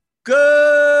Good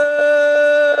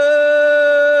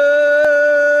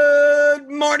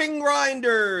morning,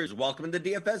 Grinders. Welcome to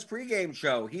the DFS pregame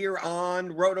show here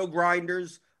on Roto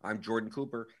Grinders. I'm Jordan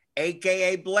Cooper,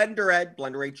 aka Blender Ed,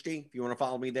 Blender HD, if you want to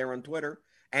follow me there on Twitter.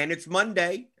 And it's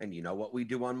Monday, and you know what we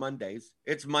do on Mondays.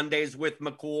 It's Mondays with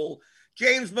McCool.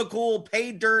 James McCool,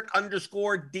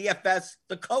 paydirt_DFS,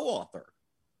 the co-author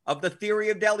of The Theory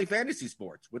of Daily Fantasy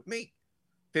Sports with me.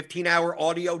 15-hour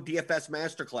audio DFS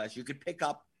masterclass you could pick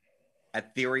up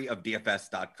at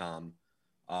theoryofdfs.com.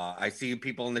 I see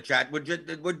people in the chat. We're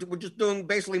just doing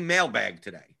basically mailbag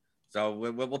today. So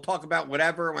we'll talk about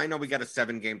whatever. I know we got a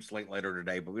 7-game slate later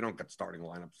today, but we don't get starting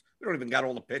lineups. We don't even got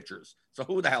all the pitchers. So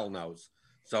who the hell knows?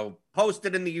 So post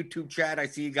it in the YouTube chat. I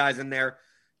see you guys in there.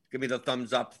 Give me the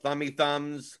thumbs up. Thummy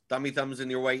thumbs in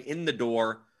your way in the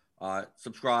door.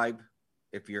 Subscribe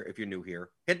if you're new here.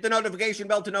 Hit the notification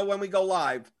bell to know when we go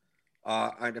live.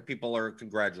 People are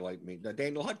congratulating me.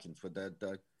 Daniel Hutchins for the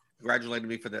congratulating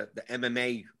me for the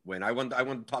MMA win. I want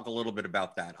to talk a little bit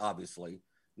about that. Obviously,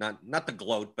 not the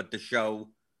gloat, but to show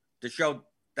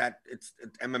that it's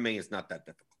MMA is not that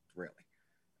difficult, really,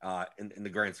 in the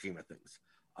grand scheme of things.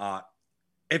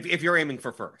 If you're aiming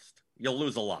for first, you'll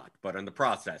lose a lot, but in the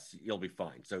process, you'll be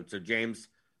fine. So James,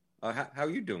 how are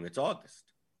you doing? It's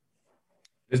August.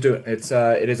 Let's do it.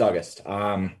 It is August.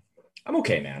 I'm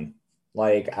okay, man.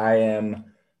 Like, I am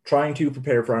trying to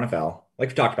prepare for NFL, like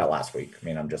we talked about last week. I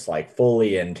mean, I'm just like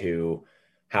fully into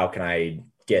how can I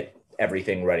get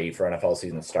everything ready for NFL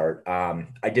season to start.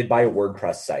 I did buy a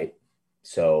WordPress site,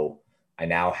 so I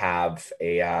now have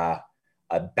a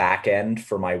back end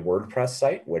for my WordPress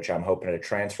site, which I'm hoping to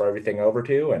transfer everything over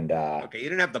to. And okay, you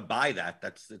didn't have to buy that.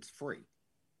 It's free.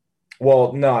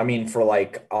 Well, no, I mean for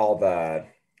like all the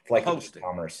like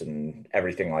e-commerce and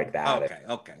everything like that.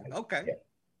 Okay. Yeah.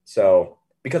 So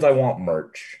because I want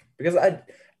merch, because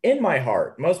in my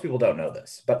heart, most people don't know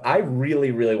this, but I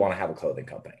really, really want to have a clothing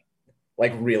company,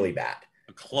 like really bad.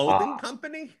 A clothing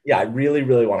company? Yeah, I really,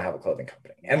 really want to have a clothing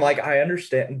company. And like, I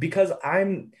understand because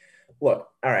look,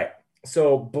 all right.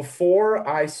 So before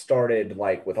I started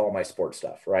like with all my sports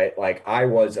stuff, right? Like I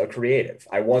was a creative.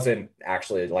 I wasn't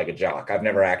actually like a jock. I've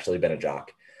never actually been a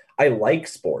jock. I like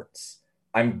sports.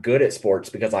 I'm good at sports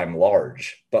because I'm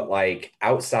large, but like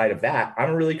outside of that, I'm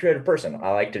a really creative person.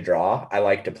 I like to draw. I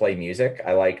like to play music.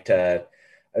 I like to,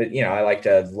 I like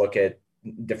to look at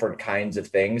different kinds of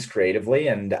things creatively.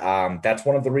 And that's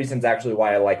one of the reasons actually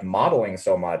why I like modeling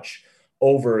so much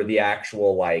over the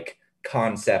actual like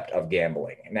concept of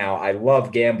gambling. Now, I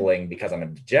love gambling because I'm a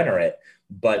degenerate,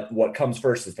 but what comes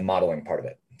first is the modeling part of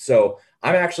it. So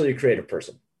I'm actually a creative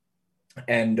person.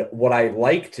 And what I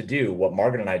like to do, what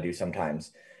Margaret and I do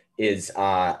sometimes, is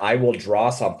I will draw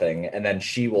something and then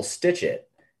she will stitch it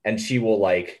and she will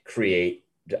like create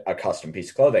a custom piece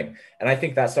of clothing. And I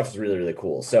think that stuff is really, really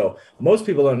cool. So most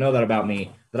people don't know that about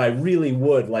me, that I really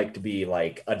would like to be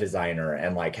like a designer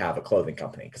and like have a clothing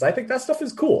company because I think that stuff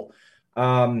is cool.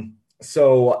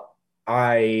 So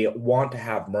I want to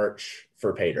have merch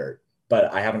for Pay Dirt,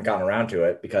 but I haven't gotten around to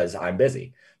it because I'm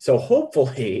busy. So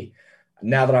hopefully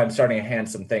now that I'm starting to hand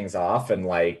some things off and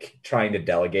like trying to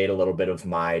delegate a little bit of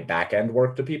my back end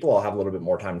work to people, I'll have a little bit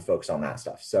more time to focus on that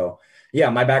stuff. So yeah,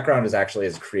 my background is actually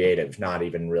as creative, not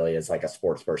even really as like a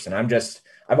sports person.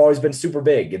 I've always been super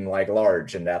big and like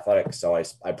large and athletic. So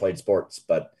I played sports,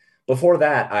 but before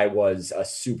that I was a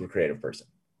super creative person.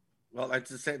 Well, that's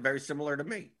the same, very similar to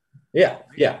me. Yeah.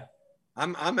 Yeah.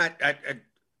 I'm at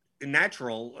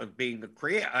natural of being a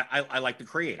creator. I like to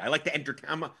create. I like to entertain.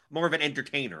 I'm more of an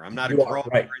entertainer. I'm not a drawer.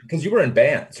 Right, because you were in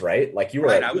bands, right? Like you were.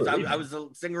 Right. I was a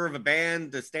singer of a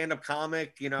band, a stand-up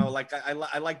comic. Like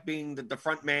I like being the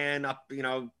front man up.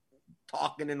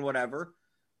 Talking and whatever.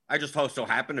 I just so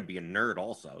happen to be a nerd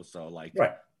also. So like,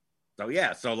 right. So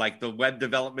yeah. So like the web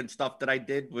development stuff that I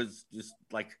did was just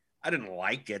like I didn't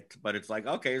like it, but it's like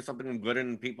okay, it's something I'm good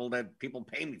in. People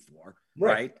pay me for,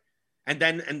 right? And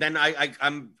then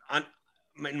I'm on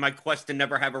in my quest to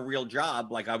never have a real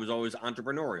job. Like I was always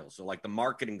entrepreneurial. So like the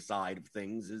marketing side of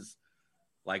things is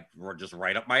like we're just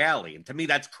right up my alley. And to me,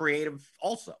 that's creative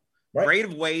also. Right.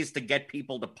 Creative ways to get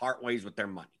people to part ways with their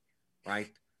money. Right.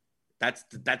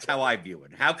 That's how I view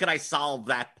it. How could I solve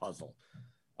that puzzle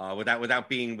without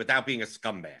being a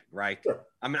scumbag? Right. Sure.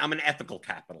 I'm an ethical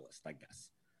capitalist, I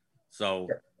guess. So.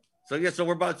 Sure. So yeah, so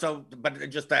we're both but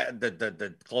just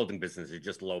the clothing business is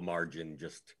just low margin,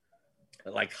 just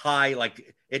like high,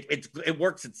 like it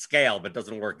works at scale, but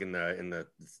doesn't work in the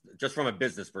just from a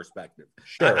business perspective.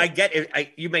 Sure. I get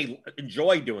it. You may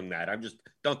enjoy doing that. I just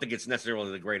don't think it's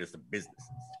necessarily the greatest of businesses.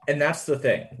 And that's the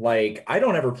thing. Like, I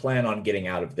don't ever plan on getting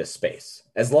out of this space.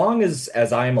 As long as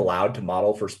I am allowed to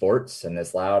model for sports and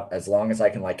as long as I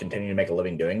can like continue to make a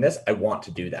living doing this, I want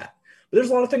to do that. But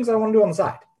there's a lot of things I want to do on the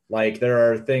side. Like,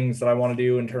 there are things that I want to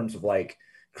do in terms of like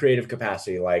creative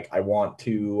capacity. Like, I want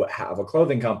to have a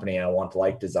clothing company. I want to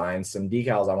like design some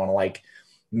decals. I want to like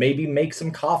maybe make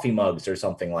some coffee mugs or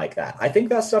something like that. I think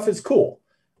that stuff is cool.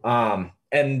 And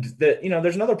that,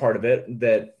 there's another part of it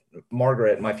that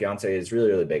Margaret, my fiance, is really,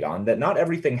 really big on, that not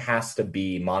everything has to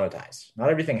be monetized. Not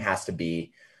everything has to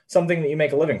be something that you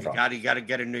make a living from. You got to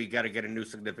get a new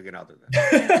significant other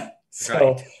then.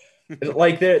 So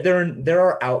like there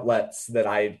are outlets that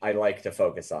I like to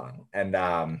focus on. And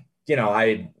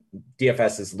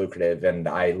DFS is lucrative and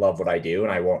I love what I do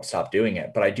and I won't stop doing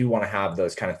it, but I do want to have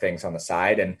those kind of things on the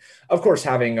side. And of course,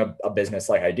 having a business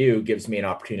like I do gives me an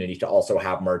opportunity to also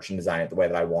have merch and design it the way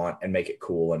that I want and make it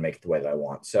cool and make it the way that I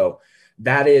want. So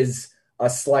that is a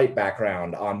slight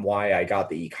background on why I got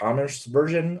the e-commerce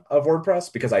version of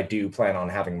WordPress, because I do plan on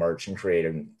having merch and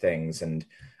creating things and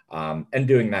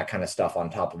doing that kind of stuff on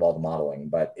top of all the modeling.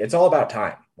 But it's all about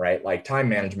time, right? Like, time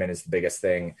management is the biggest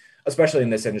thing, especially in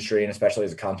this industry and especially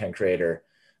as a content creator.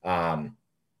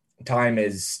 Time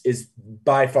is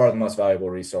by far the most valuable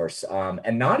resource.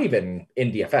 And not even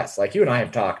in DFS. Like, you and I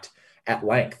have talked at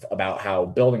length about how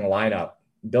building a lineup,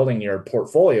 building your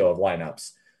portfolio of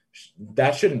lineups,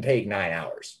 that shouldn't take 9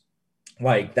 hours.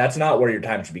 Like, that's not where your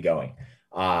time should be going.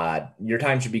 Your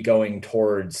time should be going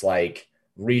towards like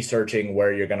researching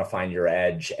where you're going to find your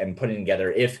edge and putting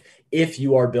together. If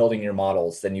you are building your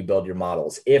models, then you build your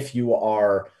models. If you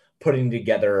are putting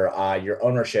together your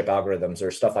ownership algorithms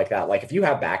or stuff like that, like if you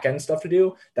have back-end stuff to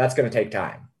do, that's going to take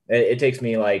time. It takes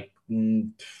me like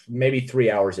maybe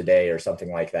 3 hours a day or something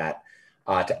like that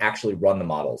to actually run the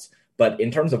models. But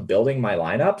in terms of building my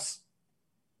lineups,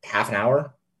 half an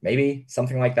hour, maybe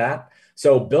something like that.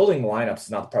 So building the lineups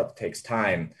is not the part that takes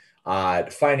time.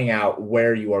 Finding out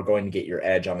where you are going to get your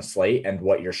edge on a slate and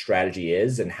what your strategy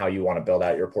is and how you want to build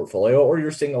out your portfolio or your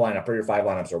single lineup or your 5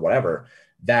 lineups or whatever,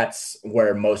 that's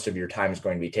where most of your time is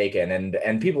going to be taken.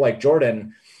 And people like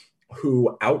Jordan,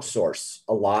 who outsource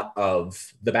a lot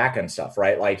of the backend stuff,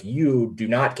 right? Like, you do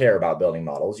not care about building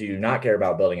models. You do not care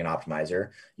about building an optimizer.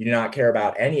 You do not care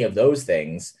about any of those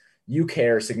things. You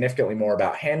care significantly more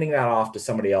about handing that off to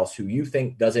somebody else who you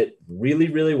think does it really,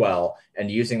 really well and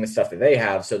using the stuff that they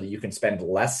have so that you can spend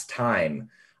less time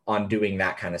on doing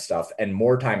that kind of stuff and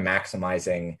more time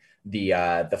maximizing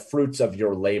the fruits of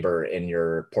your labor in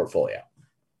your portfolio.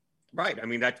 Right. I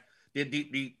mean, that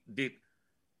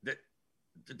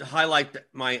to highlight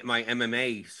my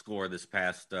MMA score this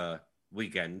past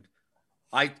weekend,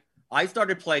 I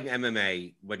started playing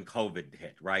MMA when COVID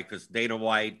hit, right? Because Dana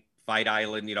White, Fight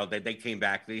Island, they came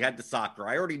back. They had the soccer.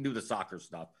 I already knew the soccer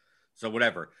stuff, so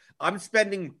whatever. I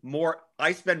spend more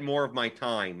of my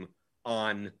time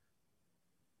on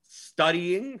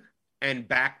studying and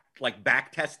back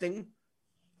testing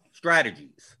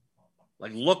strategies,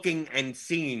 like looking and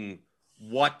seeing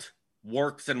what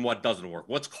works and what doesn't work,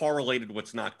 what's correlated,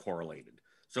 what's not correlated.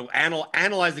 So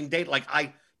analyzing data, like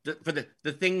for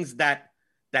the things that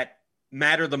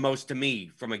matter the most to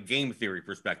me from a game theory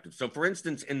perspective. So for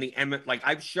instance, in the like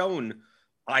I've shown,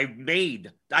 I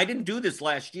didn't do this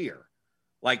last year.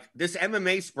 Like, this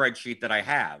MMA spreadsheet that I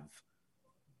have,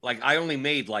 like, I only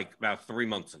made like about 3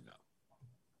 months ago.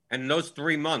 And those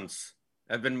 3 months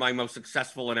have been my most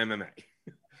successful in MMA,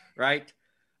 right?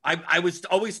 I was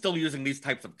always still using these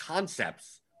types of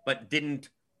concepts, but didn't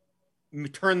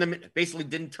turn them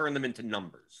into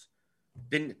numbers.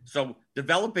 So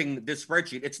developing this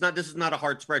spreadsheet, this is not a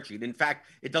hard spreadsheet. In fact,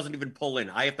 it doesn't even pull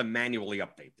in. I have to manually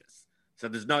update this. So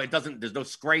there's no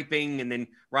scraping. And then,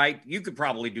 right, you could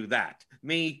probably do that.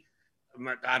 Me,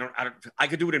 I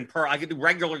could do it in Perl. I could do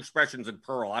regular expressions in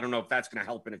Perl. I don't know if that's going to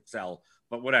help in Excel,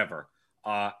 but whatever.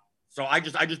 So I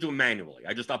just do it manually.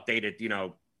 I just update it,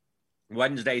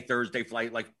 Wednesday, Thursday,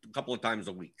 like a couple of times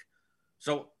a week.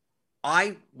 So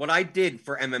what I did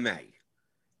for MMA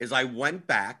is I went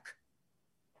back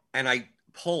and I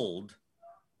pulled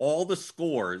all the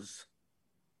scores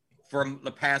from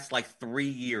the past like 3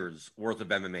 years worth of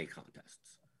MMA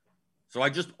contests. So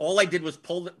all I did was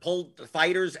pull the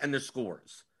fighters and their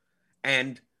scores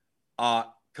and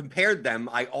compared them.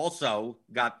 I also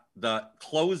got the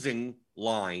closing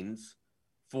lines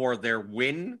for their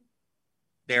win,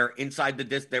 their inside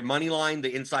their money line,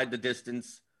 the inside the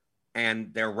distance,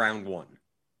 and their round one.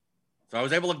 So I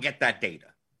was able to get that data.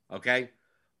 Okay.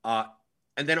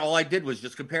 And then all I did was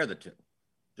just compare the two.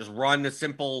 Just run a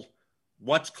simple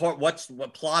what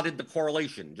plotted the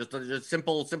correlation. Just a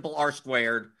simple R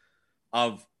squared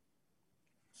of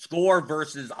score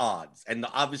versus odds. And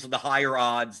obviously the higher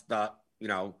odds,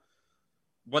 and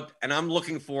I'm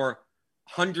looking for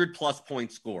 100+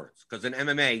 point scores, because in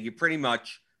MMA you pretty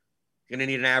much going to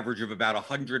need an average of about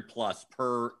 100+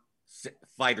 per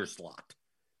fighter slot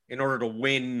in order to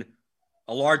win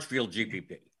a large field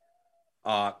GPP.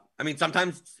 I mean,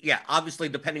 sometimes, yeah, obviously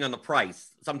depending on the price,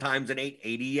 sometimes an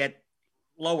 880 at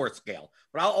lower scale.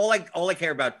 But all I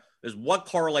care about is what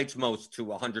correlates most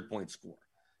to a 100-point score.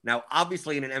 Now,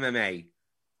 obviously in an MMA,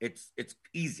 it's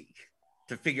easy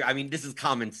to figure. I mean, this is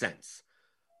common sense.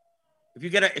 If you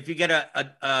get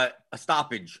a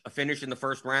stoppage, a finish in the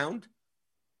first round,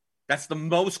 that's the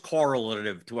most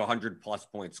correlative to a 100+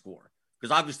 point score,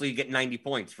 because obviously you get 90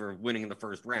 points for winning in the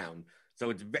first round.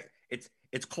 So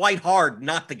it's quite hard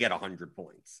not to get 100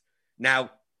 points. Now,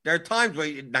 there are times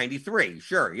where 93,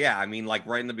 sure, yeah. I mean, like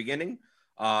right in the beginning,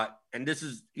 and this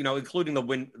is including the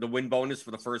win bonus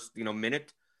for the first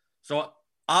minute. So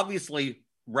obviously,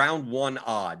 round one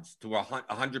odds to a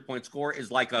 100-point score is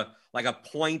like a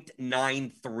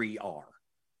 0.93 R,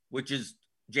 which is,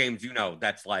 James,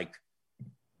 that's like,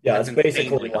 yeah, that's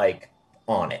basically like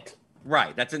on it.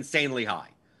 Right, that's insanely high.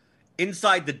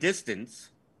 Inside the distance,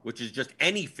 which is just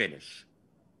any finish,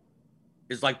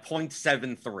 is like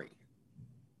 0.73.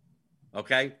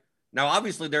 Okay? Now,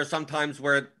 obviously, there are some times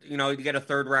where, you get a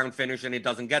third round finish and it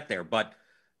doesn't get there, but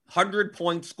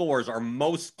 100-point scores are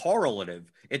most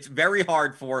correlative. It's very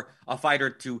hard for a fighter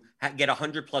to get a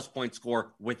 100+ point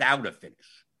score without a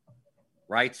finish,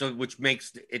 right? So, which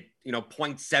makes it,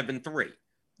 0.73.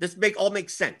 This all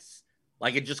makes sense.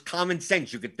 Like, it's just common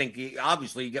sense. You could think,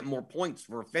 obviously, you get more points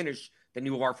for a finish than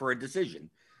you are for a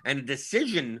decision. And a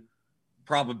decision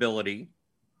probability,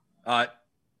 R,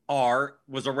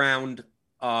 was around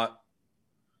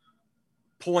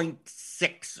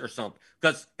 0.6 or something,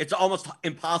 because it's almost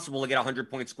impossible to get a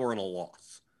 100-point score in a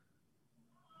loss,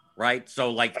 right? So,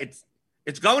 like,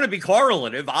 it's going to be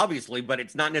correlative, obviously, but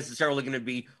it's not necessarily going to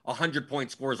be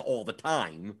 100-point scores all the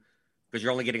time, because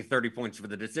you're only getting 30 points for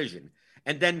the decision.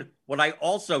 And then what I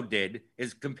also did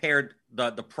is compared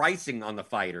the pricing on the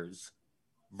fighters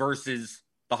versus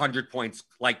the 100 points,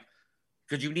 like,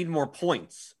 because you need more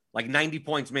points. Like 90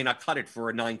 points may not cut it for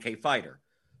a 9K fighter.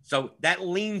 So that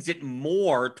leans it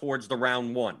more towards the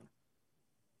round one,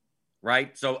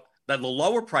 right? So the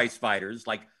lower price fighters,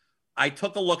 like, I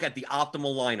took a look at the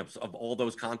optimal lineups of all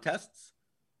those contests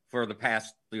for the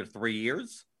past 3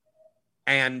 years.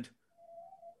 And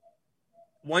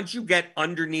once you get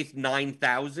underneath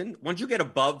 9,000, once you get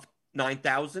above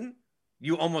 9,000,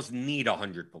 you almost need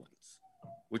 100 points,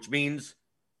 which means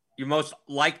you most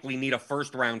likely need a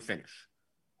first round finish.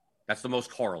 That's the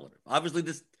most correlative. Obviously,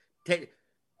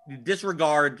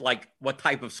 disregard like what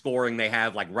type of scoring they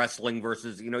have, like wrestling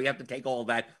versus, you have to take all of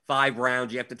that 5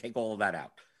 rounds. You have to take all of that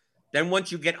out. Then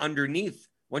once you get in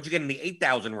the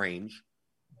 8,000 range,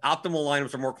 optimal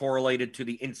lineups are more correlated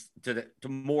to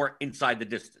more inside the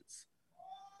distance.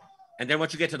 And then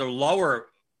once you get to the lower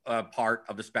part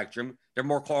of the spectrum, they're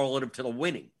more correlative to the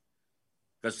winning.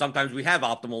 Because sometimes we have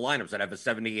optimal lineups that have a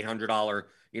 $7,800,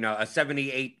 a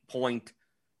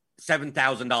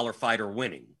 78.7,000 fighter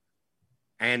winning,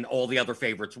 and all the other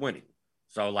favorites winning.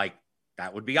 So, like,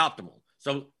 that would be optimal.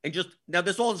 So, and just now,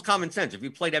 this all is common sense. If you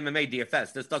played MMA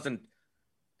DFS, this doesn't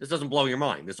blow your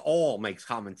mind. This all makes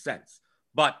common sense.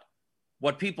 But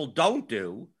what people don't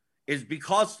do is,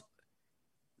 because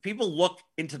people look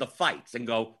into the fights and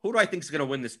go, who do I think is going to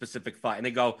win this specific fight? And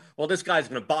they go, well, this guy's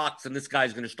going to box and this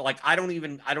guy's going to, like, I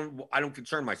don't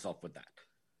concern myself with that.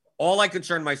 All I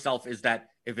concern myself is that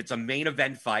if it's a main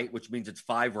event fight, which means it's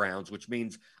 5 rounds, which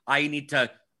means I need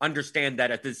to understand that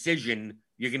at decision,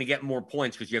 you're going to get more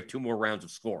points because you have 2 more rounds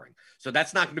of scoring. So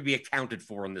that's not going to be accounted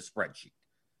for in the spreadsheet.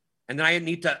 And then I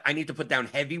need to put down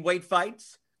heavyweight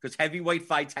fights, because heavyweight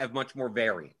fights have much more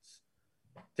variance.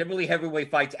 Typically,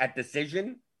 heavyweight fights at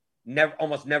decision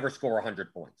almost never score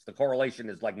 100 points. The correlation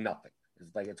is like nothing.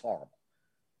 It's horrible.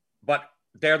 But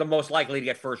they're the most likely to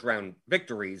get first round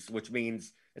victories, which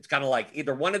means it's kind of like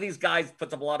either one of these guys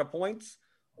puts up a lot of points,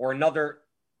 or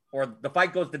the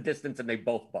fight goes the distance and they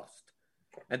both bust.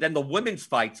 And then the women's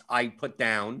fights I put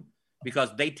down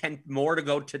because they tend more to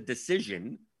go to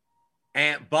decision.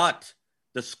 But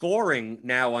the scoring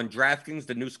now on DraftKings,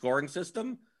 the new scoring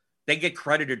system, they get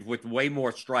credited with way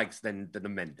more strikes than the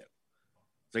men do.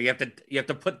 So you have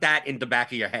to put that in the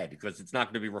back of your head, because it's not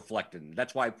going to be reflected.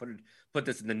 That's why I put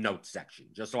this in the notes section,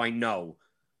 just so I know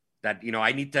that,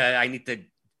 I need to,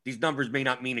 these numbers may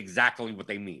not mean exactly what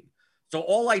they mean. So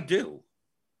all I do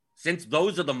since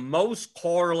those are the most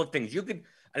correlative things, you could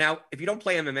now, if you don't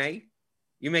play MMA,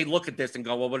 you may look at this and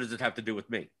go, well, what does it have to do with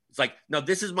me? It's like, no,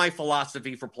 this is my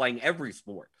philosophy for playing every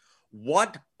sport.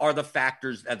 What are the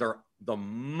factors that are the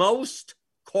most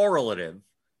correlative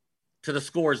to the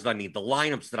scores that I need, the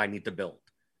lineups that I need to build?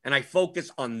 And I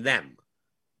focus on them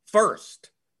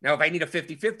first. Now, if I need a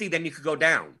 50-50, then you could go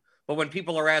down. But when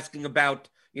people are asking about,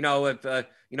 if,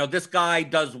 this guy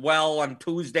does well on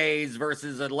Tuesdays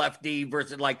versus a lefty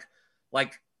versus like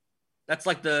that's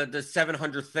like the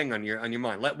 700th thing on your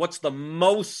mind. What's the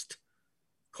most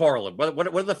correlate?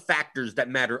 What are the factors that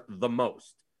matter the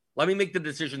most? Let me make the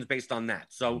decisions based on that.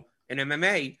 So in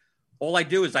MMA, all I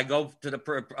do is I go to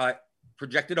the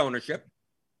projected ownership,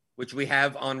 which we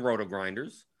have on Roto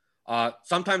Grinders.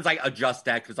 Sometimes I adjust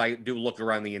that because I do look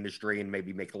around the industry and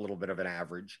maybe make a little bit of an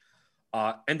average.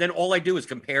 And then all I do is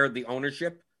compare the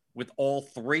ownership with all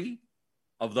three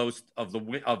of those of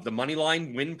the money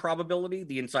line win probability,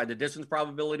 the inside the distance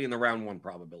probability, and the round one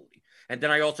probability. And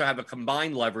then I also have a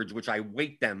combined leverage, which I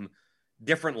weight them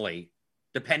differently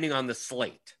depending on the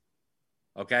slate.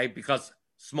 Okay, because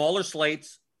smaller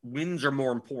slates, wins are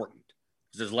more important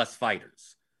because there's less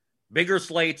fighters. Bigger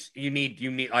slates, you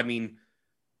need. I mean,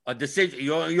 a decision.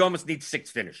 You almost need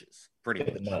 6 finishes, pretty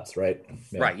much. Nuts, right?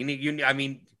 Yeah. Right. I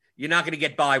mean, you're not going to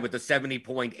get by with a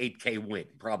 70.8K win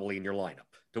probably in your lineup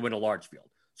to win a large field.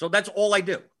 So that's all I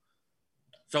do.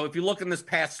 So if you look in this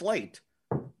past slate,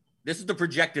 this is the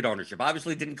projected ownership.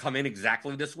 Obviously, it didn't come in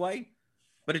exactly this way,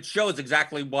 but it shows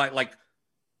exactly why. Like,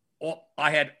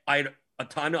 I had a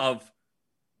ton of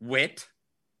Witt,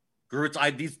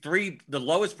 Grutz. These three, the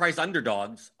lowest price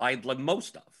underdogs, I had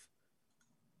most of,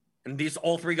 and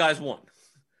all 3 guys won.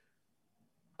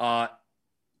 I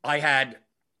had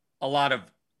a lot of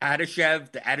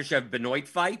Adeshev, the Adeshev-Benoit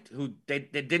fight, who they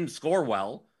didn't score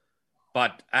well,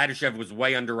 but Adeshev was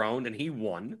way underowned, and he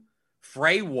won.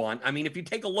 Frey won. I mean, if you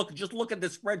take a look, just look at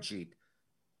this spreadsheet,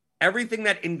 everything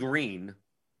that in green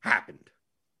happened.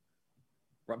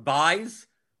 Buys,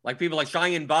 like people like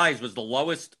Cheyenne Buys was the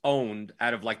lowest owned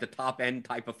out of like the top end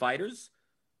type of fighters,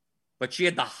 but she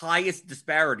had the highest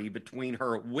disparity between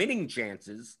her winning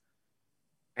chances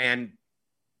and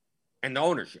the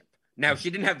ownership. Now, she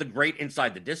didn't have the great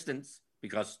inside the distance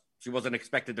because she wasn't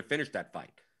expected to finish that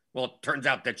fight. Well, it turns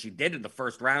out that she did in the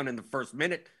first round. In the first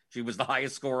minute, she was the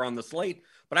highest scorer on the slate.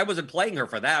 But I wasn't playing her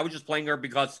for that. I was just playing her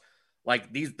because,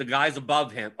 like, the guys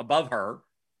above her,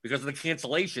 because of the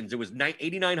cancellations, it was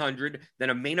 8,900, then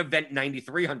a main event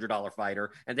 $9,300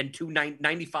 fighter, and then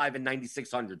 295 and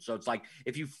 9,600. So it's like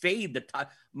if you fade the top,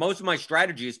 most of my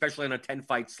strategy, especially on a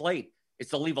 10-fight slate, is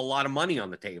to leave a lot of money on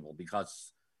the table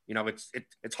because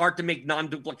it's hard to make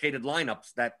non-duplicated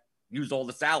lineups that use all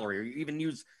the salary or even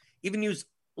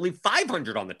leave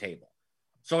 500 on the table.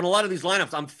 So in a lot of these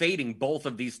lineups, I'm fading both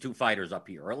of these 2 fighters up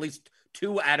here, or at least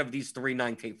 2 out of these 3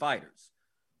 9K fighters.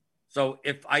 So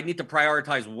if I need to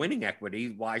prioritize winning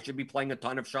equity, well, I should be playing a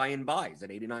ton of Cheyenne Buys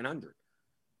at 8,900,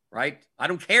 right? I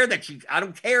don't care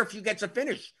if she gets a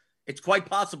finish. It's quite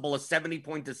possible a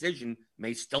 70-point decision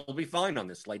may still be fine on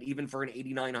this slate, even for an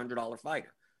 $8,900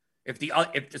 fighter.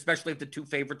 Especially if the 2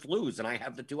 favorites lose and I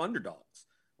have the 2 underdogs,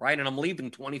 right? And I'm leaving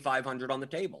 2,500 on the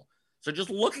table. So just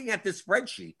looking at this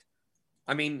spreadsheet,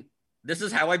 I mean, this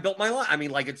is how I built my line. I mean,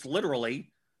 like, it's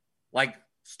literally like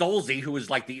Stolze, who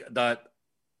is like the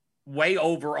way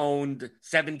over-owned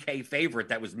 7K favorite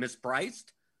that was mispriced,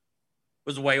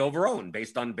 was way over-owned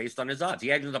based on his odds.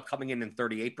 He ended up coming in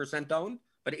 38% owned,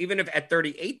 but even if at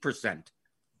 38%,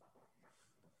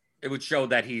 it would show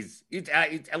that he's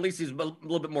at least he's a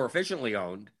little bit more efficiently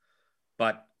owned,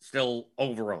 but still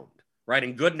over-owned, right?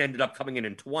 And Gooden ended up coming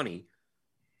in 20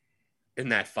 in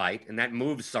that fight, and that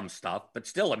moves some stuff, but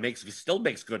still still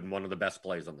makes Gooden one of the best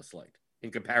plays on the slate in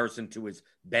comparison to his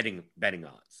betting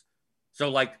odds. So,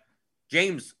 like,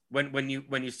 James, when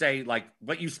you say like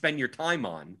what you spend your time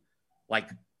on, like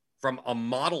from a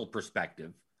model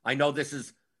perspective, I know this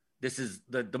is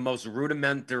the most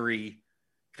rudimentary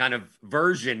kind of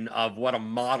version of what a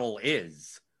model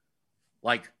is.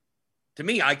 Like, to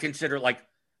me, I consider like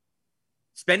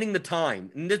spending the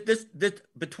time and this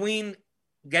between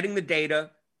getting the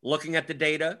data, looking at the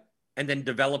data, and then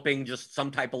developing just some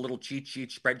type of little cheat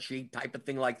sheet spreadsheet type of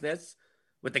thing like this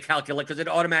with the calculator, because it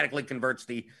automatically converts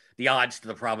the odds to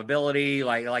the probability.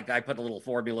 Like I put the little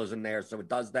formulas in there, so it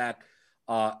does that.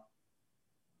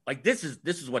 Like this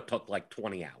is what took like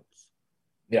 20 hours.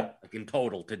 Yeah. Like in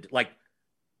total to like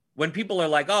when people are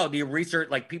like, oh, do you research?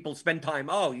 Like people spend time.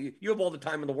 Oh, you have all the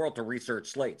time in the world to research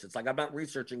slates. It's like, I'm not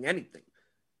researching anything.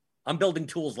 I'm building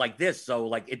tools like this. So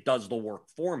like it does the work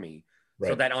for me. Right.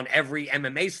 So that on every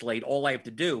MMA slate, all I have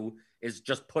to do is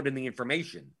just put in the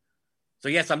information. So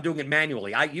yes, I'm doing it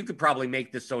manually. You could probably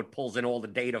make this so it pulls in all the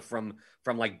data from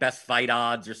like best fight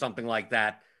odds or something like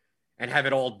that, and have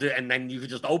it all and then you could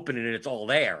just open it and it's all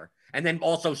there. And then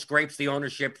also scrapes the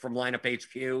ownership from lineup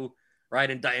HQ, right?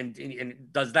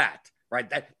 And does that, right?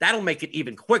 That'll make it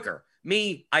even quicker.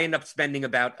 Me, I end up spending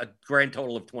about a grand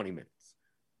total of 20 minutes,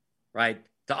 right?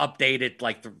 To update it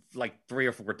like 3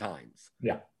 or 4 times.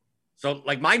 Yeah. So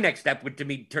like my next step would to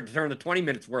me to turn the 20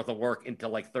 minutes worth of work into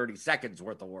like 30 seconds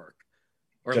worth of work.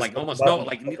 Or just like almost no,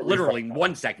 like literally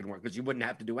 1 second work, because you wouldn't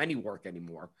have to do any work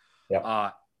anymore.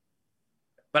 Yeah.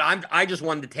 But I just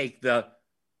wanted to take the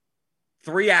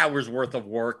 3 hours worth of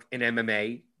work in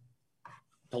MMA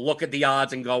to look at the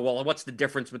odds and go, well, what's the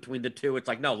difference between the two? It's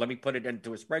like, no, let me put it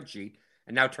into a spreadsheet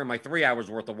and now turn my 3 hours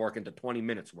worth of work into 20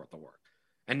 minutes worth of work.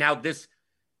 And now this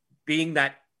being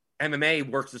that MMA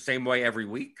works the same way every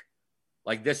week,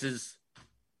 like this is,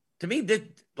 to me, this,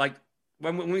 like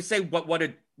when we say what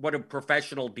do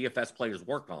professional DFS players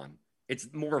work on, it's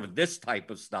more of this type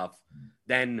of stuff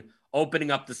than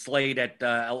opening up the slate at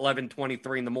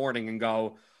 11:23 in the morning and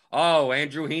go, oh,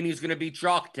 Andrew Heaney's going to be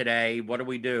chalk today. What do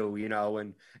we do? You know,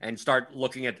 and start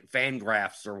looking at fan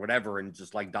graphs or whatever and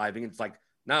just like diving. It's like,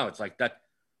 no, it's like that.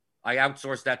 I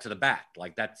outsource that to the back.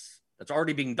 Like that's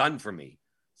already being done for me.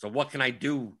 So what can I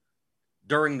do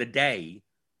during the day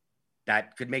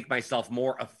that could make myself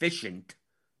more efficient?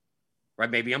 Right?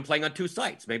 Maybe I'm playing on 2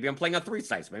 sites. Maybe I'm playing on 3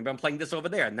 sites. Maybe I'm playing this over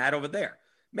there and that over there.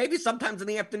 Maybe sometimes in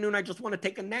the afternoon, I just want to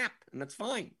take a nap, and that's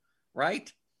fine.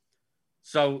 Right?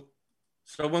 So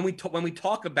when we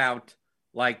talk about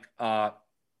like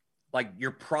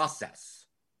your process,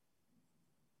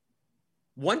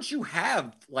 once you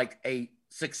have like a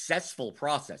successful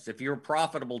process, if you're a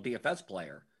profitable DFS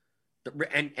player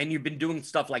and you've been doing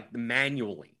stuff like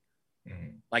manually,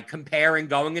 like comparing,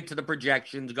 going into the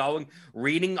projections,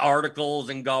 reading articles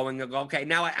and going, okay,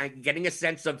 now I'm getting a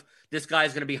sense of this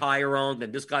guy's going to be higher owned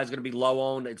and this guy's going to be low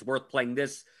owned. It's worth playing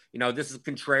this. You know, this is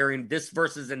contrarian, this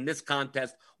versus in this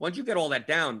contest. Once you get all that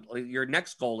down, your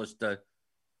next goal is to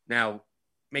now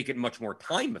make it much more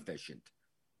time efficient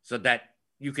so that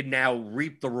you can now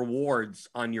reap the rewards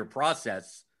on your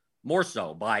process more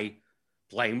so by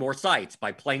playing more sites,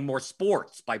 by playing more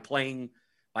sports, by going,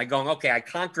 okay, I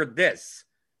conquered this.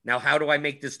 Now, how do I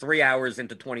make this 3 hours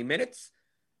into 20 minutes?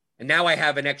 And now I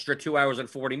have an extra 2 hours and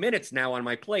 40 minutes now on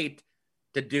my plate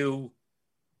to do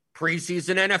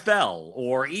preseason NFL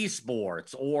or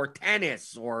esports or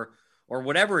tennis or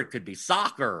whatever it could be,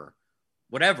 soccer,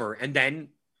 whatever. And then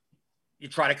you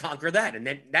try to conquer that. And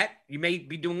then that you may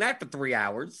be doing that for 3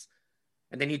 hours.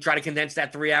 And then you try to condense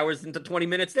that 3 hours into 20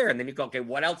 minutes there. And then you go, okay,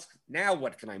 what else? Now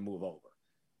what can I move over?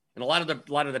 And a lot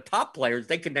of the top players,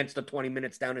 they condense the 20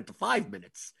 minutes down into 5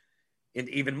 minutes and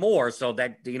even more, so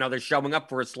that, you know, they're showing up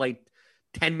for a slate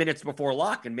 10 minutes before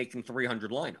lock and making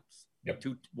 300 lineups. Yep.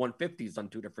 2 150s on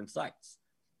 2 different sites.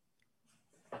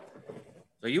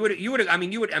 So you would,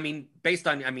 based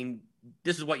on,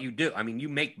 this is what you do. You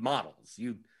make models.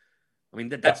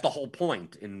 That's the whole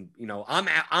point. And, you know, I'm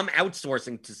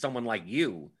outsourcing to someone like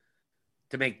you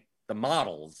to make the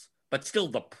models, but still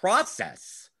the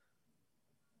process.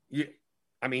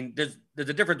 There's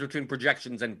a difference between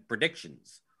projections and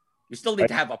predictions. You still need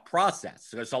to have a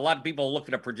process. So a lot of people look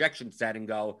at a projection set and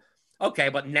go, okay,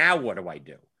 but now what do I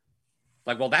do?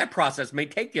 Like, well, that process may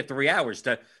take you 3 hours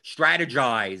to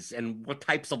strategize and what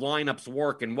types of lineups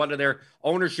work and what are their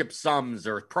ownership sums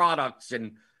or products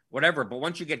and whatever. But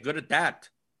once you get good at that,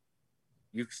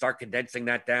 you start condensing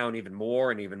that down even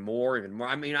more and even more, even more.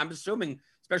 I'm assuming,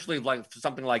 especially like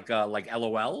something like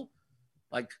LOL,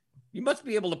 like you must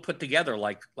be able to put together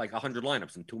like 100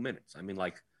 lineups in 2 minutes.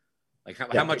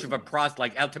 How much of a process?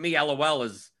 Like, to me, LOL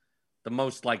is the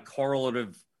most like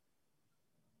correlative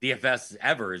DFS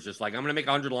ever. Is just like, I'm going to make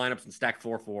 100 lineups and stack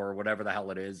 4-4 or whatever the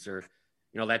hell it is, or,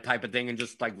 you know, that type of thing, and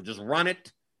just run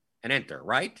it and enter,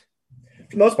 right?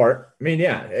 For the most part.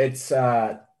 Yeah, it's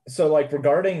so like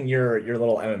regarding your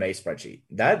little MMA spreadsheet.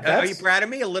 That's, are you proud of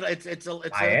me? A little.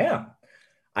 I am.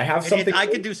 I have something. I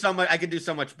could do so much. I could do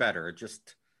so much better. It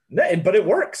just. But it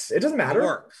works. It doesn't matter. It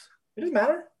works. It doesn't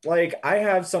matter. Like, I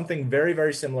have something very,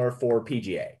 very similar for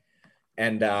PGA.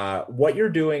 And what you're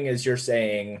doing is you're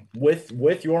saying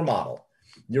with your model,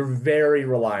 you're very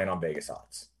reliant on Vegas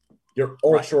odds. You're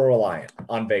ultra reliant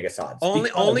on Vegas odds.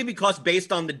 Only because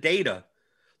based on the data,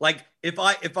 like if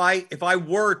I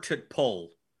were to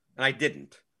pull, and I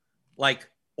didn't, like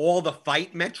all the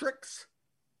fight metrics,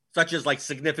 such as like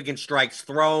significant strikes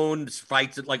thrown,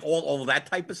 fights, like all of that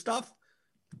type of stuff,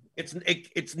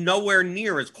 it's nowhere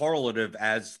near as correlative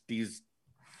as the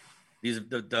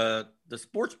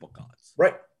sportsbook odds.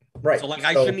 Right. Right. So like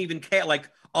I shouldn't even care. Like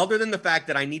other than the fact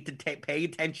that I need to pay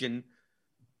attention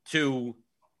to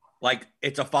like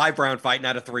it's a 5-round fight,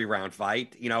 not a 3-round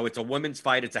fight. You know, it's a women's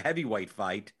fight. It's a heavyweight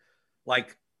fight.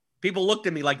 Like people looked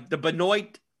at me like the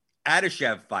Benoit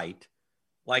Adeshev fight,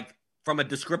 like from a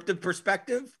descriptive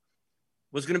perspective,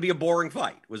 was going to be a boring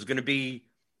fight. Was going to be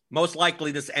most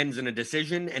likely this ends in a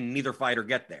decision and neither fighter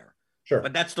get there. Sure.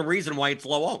 But that's the reason why it's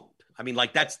low owned. I mean,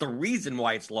 like that's the reason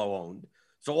why it's low owned.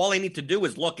 So all I need to do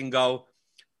is look and go,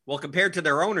 well, compared to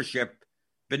their ownership,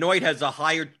 Benoit has a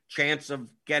higher chance of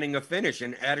getting a finish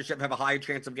and Adeshev have a higher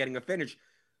chance of getting a finish.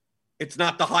 It's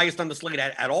not the highest on the slate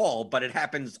at all, but it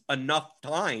happens enough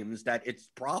times that it's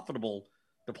profitable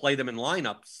to play them in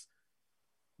lineups.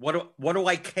 What do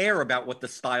I care about what the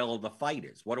style of the fight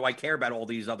is? What do I care about all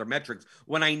these other metrics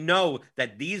when I know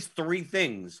that these three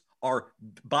things are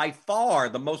by far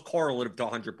the most correlative to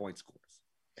 100-point scores?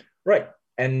 Right.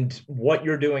 And what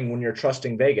you're doing when you're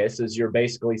trusting Vegas is you're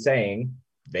basically saying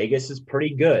Vegas is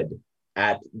pretty good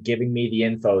at giving me the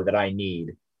info that I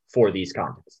need for these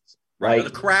contests. Right.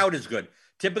 Like, the crowd is good.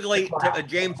 Typically,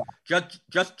 James,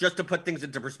 just to put things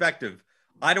into perspective,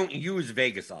 I don't use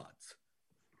Vegas odds.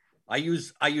 I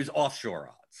use offshore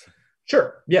odds.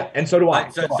 Sure. Yeah. And so do I.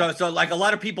 So like a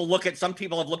lot of people some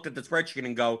people have looked at the spreadsheet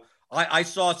and go, I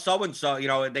saw so-and-so, you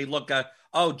know, they look at,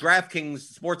 oh,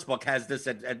 DraftKings Sportsbook has this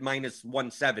at minus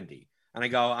 170. And I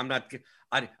go,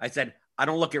 I said, I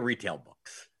don't look at retail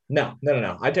books. No.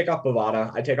 I take off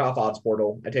Bovada. I take off Odds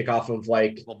Portal. I take off of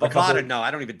Bovada. No,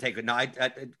 I don't even take it. No, I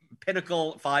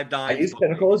Pinnacle, 5 dimes. I use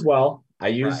Pinnacle as well. I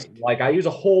use a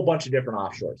whole bunch of different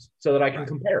offshores so that I can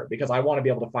compare because I want to be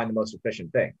able to find the most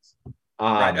efficient things.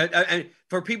 And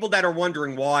for people that are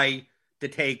wondering why to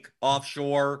take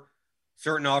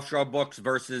certain offshore books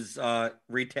versus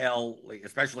retail,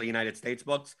 especially United States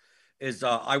books, is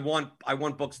I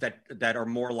want books that are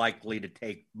more likely to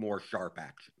take more sharp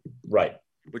action. Right.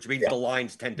 Which means the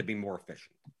lines tend to be more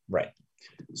efficient. Right.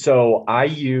 So I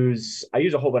use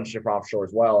a whole bunch of different offshore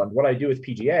as well. And what I do with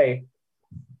PGA,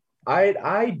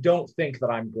 I don't think that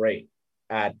I'm great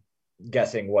at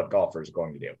guessing what golfer is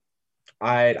going to do.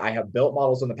 I have built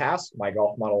models in the past. My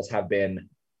golf models have been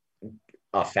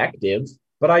effective,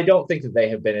 but I don't think that they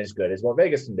have been as good as what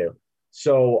Vegas can do.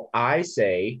 So I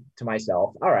say to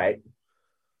myself, all right,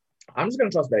 I'm just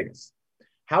going to trust Vegas.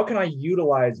 How can I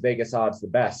utilize Vegas odds the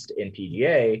best in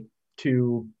PGA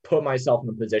to put myself in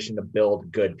a position to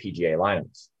build good PGA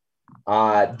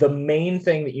lineups? The main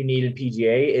thing that you need in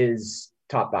PGA is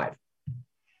top 5.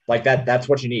 Like that's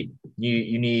what you need.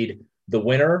 You need the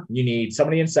winner. You need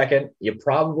somebody in second. You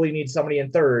probably need somebody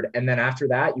in third. And then after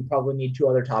that, you probably need 2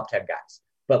 other top 10 guys.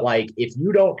 But like, if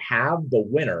you don't have the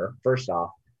winner, first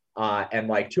off, and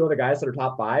like 2 other guys that are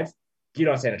top 5, you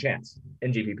don't stand a chance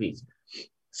in GPPs.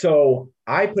 So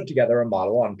I put together a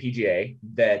model on PGA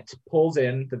that pulls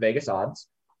in the Vegas odds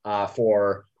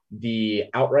for the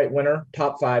outright winner,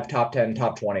 top 5, top 10,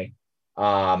 top 20.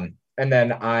 And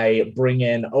then I bring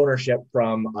in ownership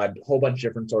from a whole bunch of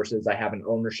different sources. I have an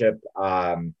ownership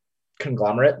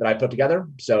conglomerate that I put together.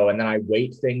 And then I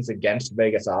weight things against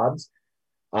Vegas odds.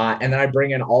 And then I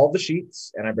bring in all the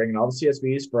sheets and I bring in all the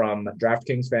CSVs from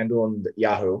DraftKings, FanDuel, and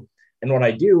Yahoo. And what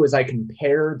I do is I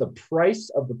compare the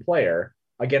price of the player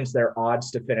against their odds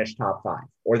to finish top 5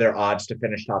 or their odds to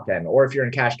finish top 10, or if you're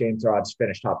in cash games, their odds to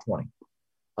finish top 20.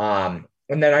 And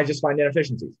then I just find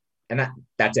inefficiencies and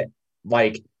that's it.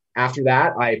 Like after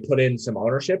that, I put in some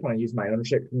ownership and I use my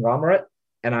ownership conglomerate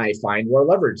and I find where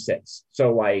leverage sits.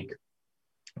 So like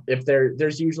if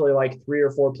there's usually like 3 or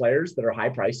 4 players that are high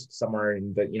priced somewhere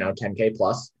in the, 10K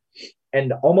plus,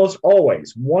 and almost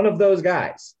always one of those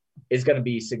guys is going to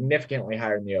be significantly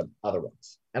higher than the other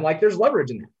ones. And like, there's leverage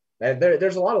in that.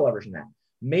 There's a lot of leverage in that.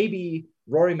 Maybe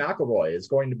Rory McIlroy is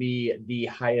going to be the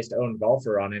highest owned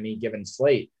golfer on any given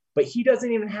slate, but he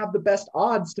doesn't even have the best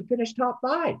odds to finish top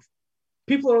 5.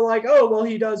 People are like, oh, well,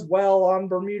 he does well on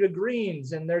Bermuda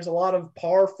greens and there's a lot of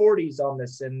par 40s on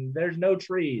this and there's no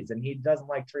trees and he doesn't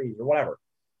like trees or whatever.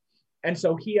 And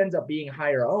so he ends up being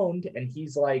higher owned and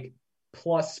he's like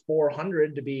plus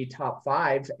 400 to be top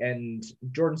 5, and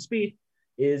Jordan Spieth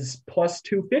is plus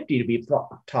 250 to be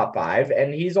top 5,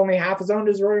 and he's only half as owned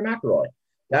as Rory McIlroy.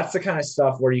 That's the kind of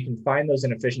stuff where you can find those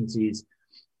inefficiencies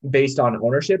based on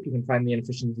ownership. You can find the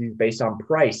inefficiencies based on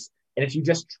price. And if you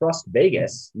just trust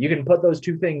Vegas, you can put those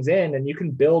 2 things in and you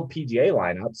can build PGA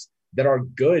lineups that are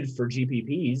good for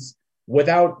GPPs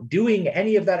without doing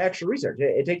any of that extra research.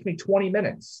 It takes me 20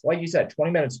 minutes. Like you said,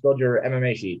 20 minutes to build your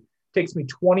MMA sheet. It takes me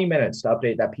 20 minutes to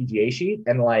update that PGA sheet.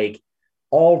 And like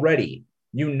already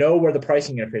you know where the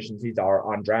pricing efficiencies are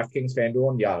on DraftKings,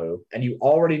 FanDuel, and Yahoo, and you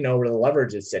already know where the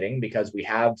leverage is sitting because we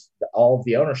have all of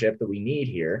the ownership that we need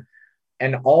here.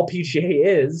 And all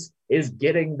PGA is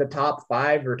getting the top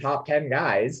 5 or top 10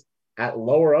 guys at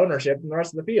lower ownership than the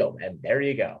rest of the field. And there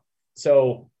you go.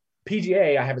 So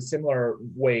PGA, I have a similar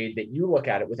way that you look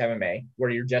at it with MMA, where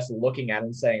you're just looking at it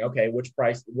and saying, okay, which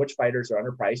fighters are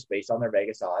underpriced based on their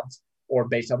Vegas odds or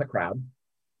based on the crowd.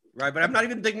 Right, but I'm not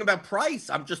even thinking about price.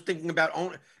 I'm just thinking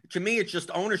about to me, it's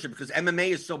just ownership because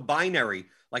MMA is so binary.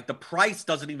 Like the price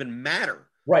doesn't even matter.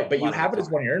 Right, but you have it as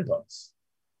one of your inputs.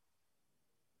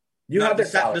 You have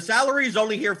the salary is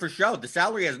only here for show. The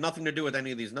salary has nothing to do with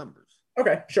any of these numbers.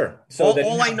 Okay, sure. So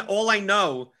all I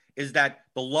know is that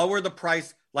the lower the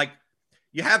price, like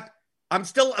you have, I'm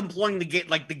still employing the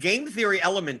game theory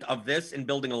element of this in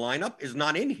building a lineup is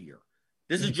not in here.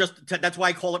 This is just that's why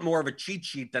I call it more of a cheat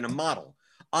sheet than a model.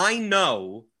 I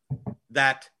know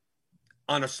that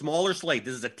on a smaller slate,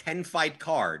 this is a 10-fight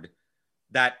card,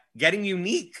 that getting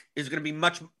unique is going to be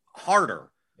much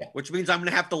harder, which means I'm going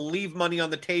to have to leave money on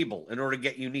the table in order to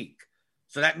get unique.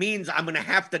 So that means I'm going to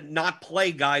have to not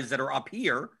play guys that are up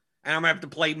here, and I'm going to have to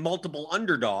play multiple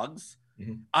underdogs.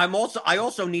 Mm-hmm. I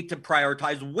also need to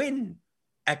prioritize win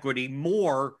equity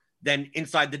more than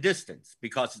inside the distance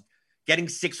because getting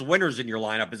 6 winners in your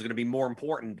lineup is going to be more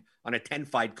important on a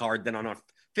 10-fight card than on a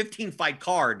 15-fight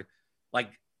card.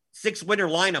 Like 6 winner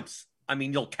lineups, I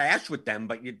mean, you'll cash with them,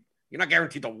 but you're not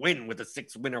guaranteed to win with a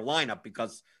 6-winner lineup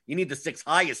because you need the 6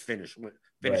 highest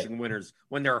finishing winners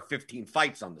when there are 15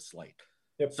 fights on the slate.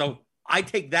 Yep. So I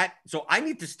take that. So I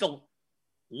need to still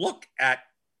look at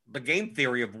the game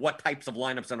theory of what types of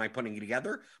lineups am I putting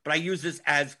together, but I use this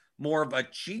as more of a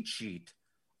cheat sheet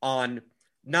on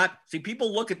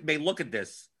people may look at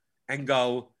this and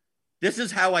go, this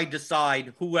is how I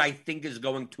decide who I think is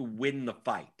going to win the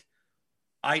fight.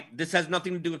 This has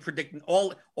nothing to do with predicting.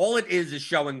 All it is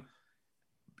showing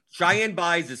Cheyenne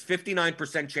Buys is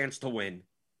 59% chance to win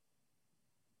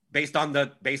based on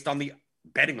the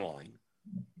betting line.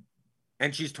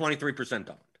 And she's 23%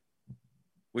 owned,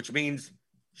 which means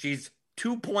she's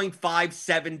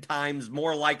 2.57 times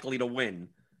more likely to win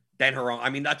than her own. I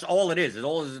mean, that's all it is. It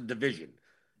all is a division,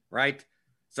 right?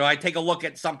 So I take a look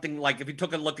at something like if you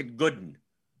took a look at Gooden,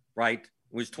 right,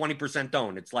 who was 20%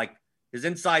 owned. It's like his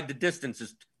inside the distance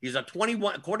he's a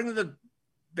 21, according to the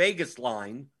Vegas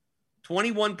line,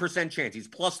 21% chance. He's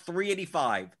plus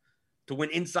 385 to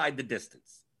win inside the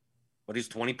distance, but he's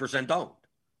 20% owned,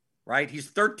 right? He's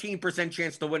 13%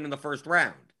 chance to win in the first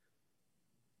round.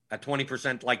 At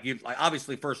 20%,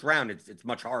 obviously first round, it's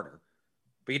much harder.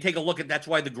 But you take a look at, that's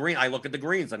why I look at the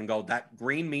greens and go, that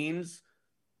green means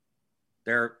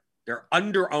they're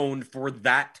under-owned for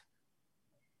that,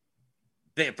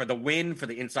 for the win, for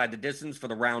the inside the distance, for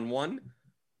the round one.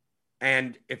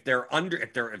 And if they're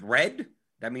red,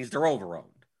 that means they're over-owned.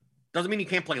 Doesn't mean you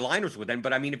can't play liners with them,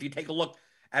 but I mean, if you take a look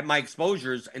at my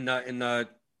exposures in the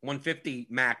 150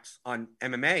 max on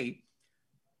MMA,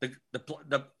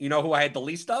 the you know who I had the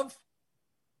least of?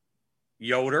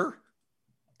 Yoder.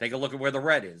 Take a look at where the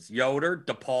red is. Yoder,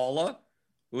 DePaula.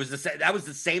 That was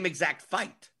the same exact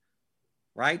fight,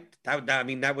 right?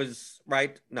 That was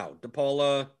right. No,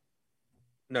 DePaula.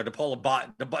 No, DePaula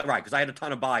bought right because I had a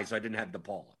ton of buys, so I didn't have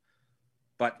DePaula.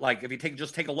 But if you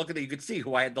take a look at it, you could see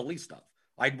who I had the least of.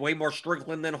 I had way more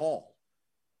Strickland than Hall.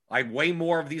 I had way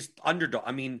more of these underdog.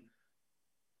 I mean,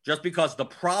 just because the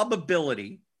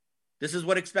probability. This is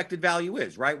what expected value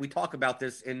is, right? We talk about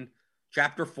this in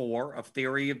chapter 4 of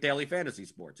Theory of Daily Fantasy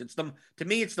Sports. To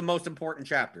me, it's the most important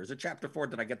chapter. Is it chapter 4?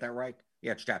 Did I get that right?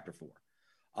 Yeah, it's chapter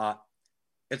 4.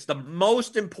 It's the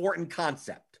most important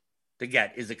concept to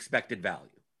get is expected value.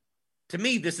 To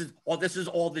me, this is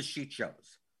all this sheet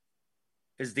shows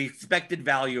is the expected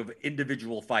value of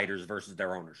individual fighters versus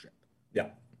their ownership. Yeah.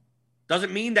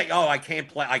 Doesn't mean that, I can't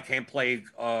play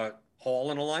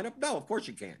Hall in a lineup. No, of course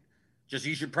you can. Just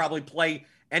you should probably play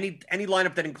any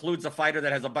lineup that includes a fighter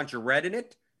that has a bunch of red in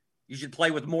it. You should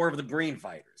play with more of the green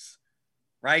fighters,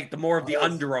 right? The more of the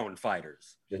under-owned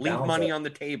fighters. Leave money on the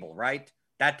table, right?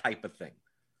 That type of thing.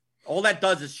 All that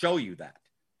does is show you that.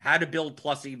 How to build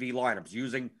plus EV lineups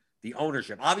using the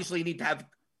ownership. Obviously, you need to have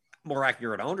more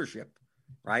accurate ownership,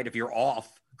 right? If you're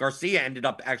off, Garcia ended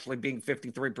up actually being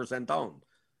 53% owned.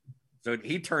 So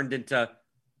he turned into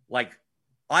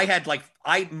I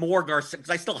had more Garcia because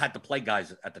I still had to play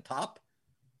guys at the top.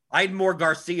 I had more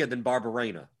Garcia than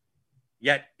Barberena.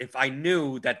 Yet, if I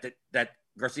knew that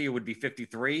Garcia would be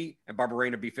 53 and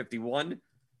Barberena would be 51,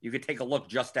 you could take a look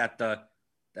just at the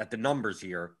numbers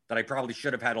here that I probably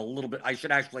should have had a little bit. I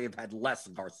should actually have had less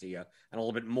Garcia and a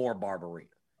little bit more Barberena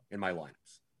in my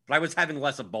lineups. but I was having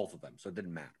less of both of them, so it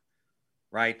didn't matter,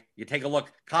 right? You take a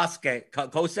look,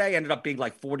 Kose ended up being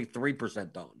like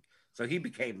 43% owned, so he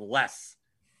became less.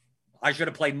 I should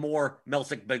have played more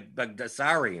Melsik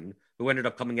Bagdasarian, who ended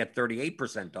up coming at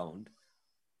 38% owned,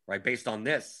 right, based on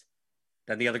this,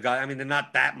 than the other guy. I mean, they're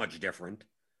not that much different,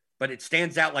 but it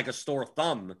stands out like a sore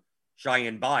thumb,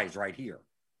 Cheyenne buys right here.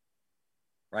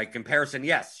 Right? Comparison,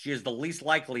 yes, she is the least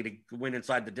likely to win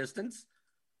inside the distance,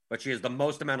 but she has the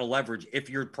most amount of leverage if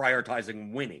you're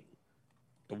prioritizing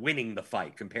winning the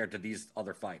fight compared to these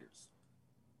other fighters.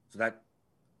 So that's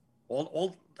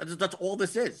all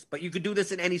this is. But you could do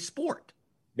this in any sport.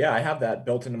 Yeah, I have that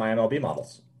built into my MLB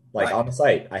models. Like Right. on the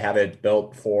site, I have it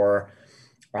built for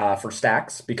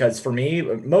stacks because for me,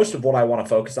 most of what I want to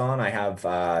focus on, I have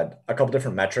a couple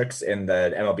different metrics in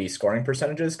the MLB scoring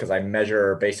percentages because I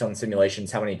measure based on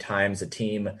simulations how many times a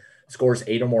team scores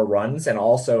 8 or more runs, and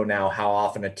also now how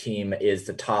often a team is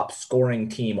the top scoring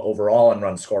team overall in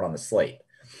runs scored on the slate.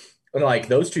 And like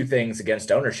those two things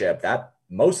against ownership, that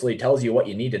mostly tells you what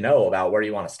you need to know about where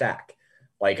you want to stack.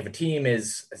 Like if a team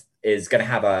is going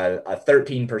to have a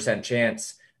 13%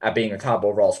 chance at being a top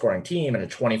overall scoring team and a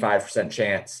 25%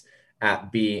 chance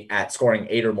at scoring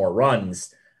 8 or more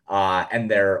runs, and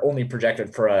they're only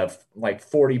projected for a like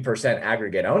 40%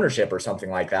 aggregate ownership or something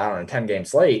like that on a 10-game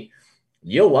slate,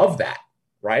 you'll love that,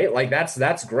 right? Like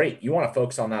that's great. You want to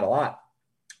focus on that a lot.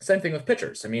 Same thing with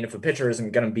pitchers. I mean, if pitcher is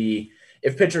going to be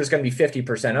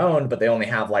 50% owned, but they only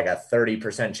have like a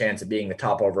 30% chance of being the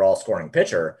top overall scoring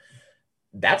pitcher,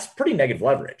 that's pretty negative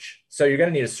leverage. So you're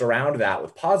going to need to surround that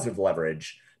with positive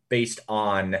leverage based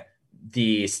on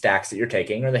the stacks that you're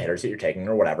taking or the hitters that you're taking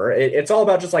or whatever. It's all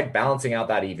about just like balancing out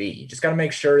that EV. You just got to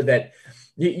make sure that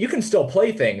you can still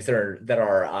play things that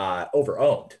are over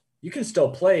owned. You can still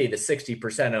play the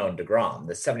 60% owned DeGrom,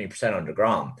 the 70% owned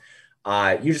DeGrom.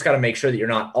 You just got to make sure that you're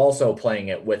not also playing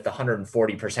it with the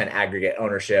 140% aggregate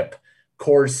ownership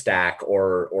Coors stack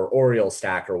or Orioles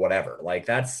stack or whatever. Like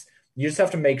you just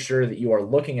have to make sure that you are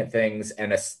looking at things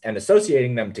and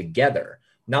associating them together,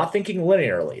 not thinking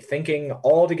linearly, thinking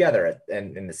all together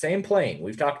and in the same plane.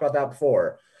 We've talked about that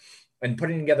before, and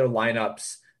putting together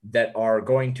lineups that are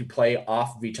going to play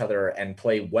off of each other and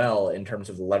play well in terms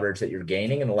of the leverage that you're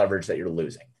gaining and the leverage that you're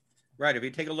losing. Right. If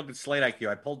you take a look at Slate IQ,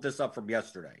 I pulled this up from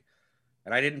yesterday,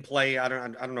 and I didn't play. I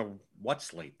don't know what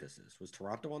slate this is. Was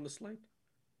Toronto on the slate?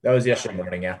 That was yesterday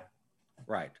morning. Yeah.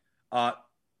 Right.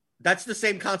 That's the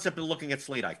same concept of looking at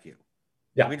Slate IQ.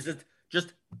 Yeah. I mean,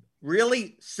 just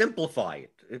really simplify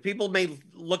it. People may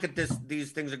look at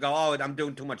these things and go, "Oh, I'm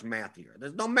doing too much math here."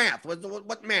 There's no math.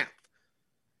 What math?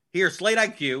 Here, Slate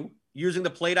IQ, using the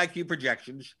Plate IQ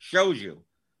projections, shows you,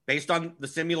 based on the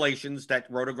simulations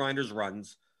that RotoGrinders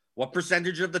runs, what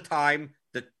percentage of the time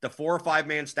the 4 or 5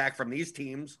 man stack from these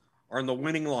teams are in the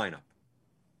winning lineup.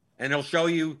 And it'll show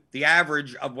you the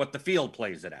average of what the field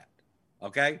plays it at.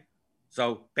 Okay?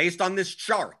 So based on this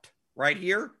chart right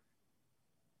here,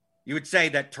 you would say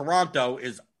that Toronto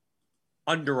is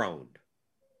underowned,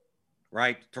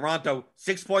 right? Toronto,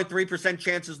 6.3%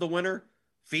 chance is the winner.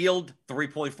 Field,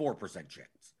 3.4%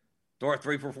 chance. Or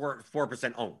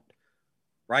 3.4% owned,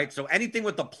 right? So anything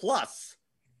with the plus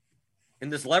in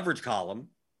this leverage column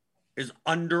is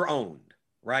underowned,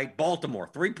 right? Baltimore,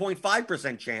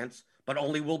 3.5% chance, but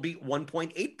only will be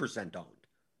 1.8% owned,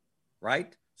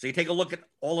 right? So you take a look at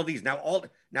all of these. Now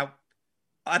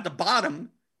at the bottom,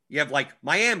 you have like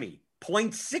Miami,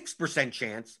 0.6%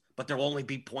 chance, but there'll only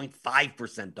be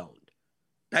 0.5% owned.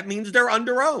 That means they're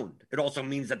underowned. It also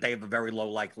means that they have a very low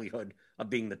likelihood of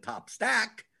being the top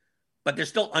stack, but they're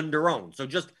still underowned. So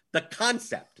just the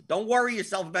concept. Don't worry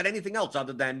yourself about anything else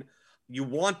other than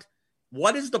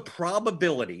what is the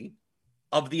probability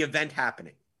of the event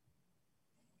happening?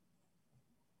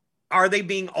 Are they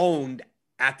being owned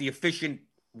at the efficient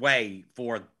way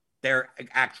for their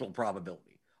actual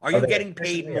probability? Are you getting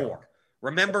paid more?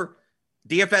 Remember,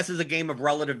 DFS is a game of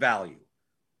relative value.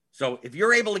 So if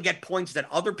you're able to get points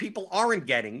that other people aren't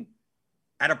getting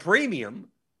at a premium,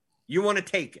 you want to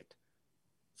take it.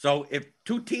 So if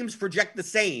 2 teams project the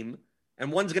same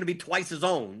and one's going to be twice as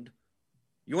owned,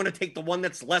 you want to take the one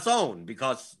that's less owned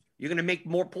because you're going to make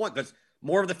more points because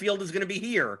more of the field is going to be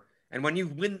here. And when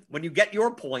you get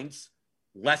your points,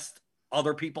 less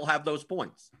other people have those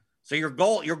points. So your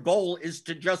goal is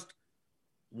to just,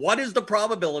 what is the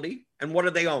probability and what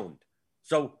are they owned?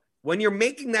 So when you're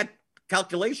making that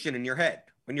calculation in your head,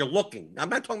 when you're looking, I'm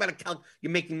not talking about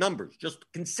you're making numbers, just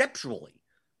conceptually,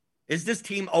 is this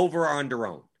team over or under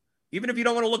owned? Even if you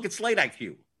don't want to look at Slate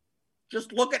IQ,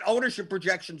 just look at ownership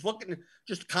projections, look at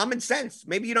just common sense.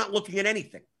 Maybe you're not looking at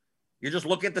anything. You're just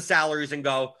looking at the salaries and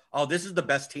go, oh, this is the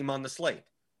best team on the slate.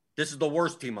 This is the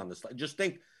worst team on the slate. Just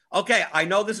think, okay, I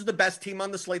know this is the best team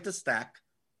on the slate to stack.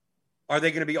 Are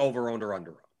they going to be over-owned or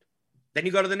under-owned? Then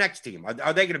you go to the next team. Are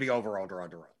they going to be over-owned or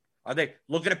under-owned? Are they,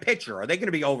 look at a pitcher. Are they going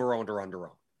to be over-owned or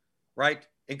under-owned? Right?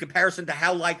 In comparison to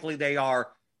how likely they are,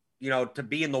 to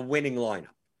be in the winning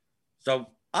lineup. So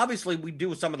obviously we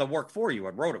do some of the work for you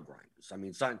at Roto Grinders. I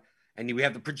mean, and we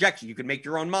have the projection. You could make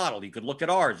your own model. You could look at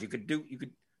ours. You could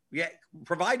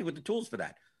provide you with the tools for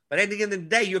that. But at the end of the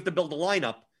day, you have to build a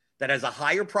lineup that has a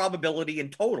higher probability in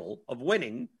total of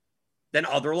winning than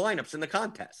other lineups in the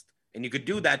contest. And you could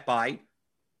do that by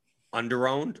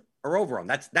under-owned or over-owned.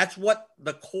 That's what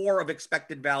the core of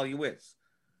expected value is.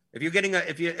 If you're getting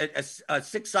a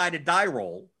six-sided die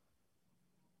roll,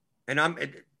 and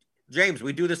James,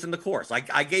 we do this in the course.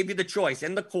 I gave you the choice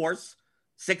in the course,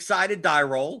 six-sided die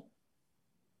roll.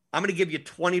 I'm going to give you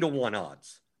 20-1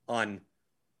 odds on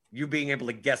you being able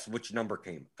to guess which number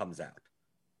comes out.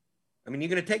 I mean,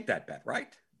 you're going to take that bet,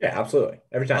 right? Yeah, absolutely.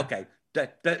 Every time. Okay.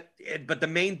 But the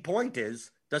main point is,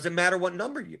 doesn't matter what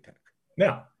number you pick.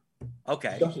 No.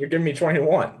 Okay. You're giving me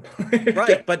 21.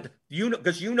 Right. But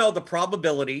because the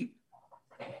probability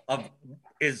of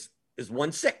is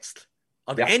 1/6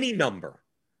 of any number.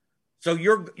 So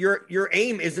your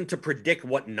aim isn't to predict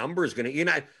what number is going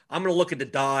to, I'm going to look at the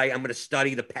die. I'm going to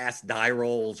study the past die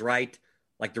rolls, right?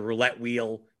 Like the roulette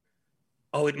wheel.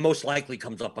 Oh, it most likely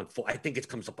comes up on 4. I think it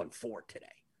comes up on 4 today.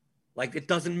 Like, it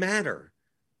doesn't matter.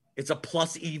 It's a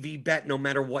plus EV bet no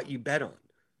matter what you bet on.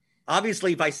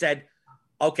 Obviously, if I said,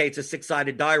 okay, it's a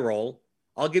six-sided die roll,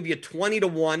 I'll give you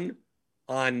 20-1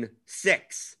 on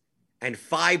 6 and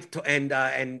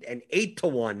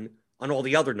 8-1 on all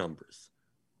the other numbers.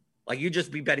 Like, you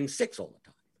just be betting 6 all the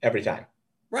time. Every time.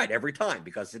 Right, every time,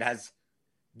 because it has.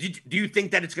 Do you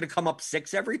think that it's going to come up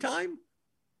 6 every time?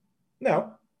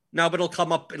 No, but it'll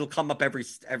come up every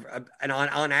and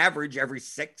on average every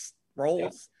 6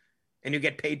 rolls, and you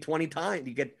get paid 20 times.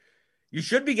 You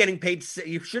should be getting paid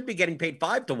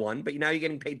 5-1, but now you're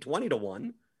getting paid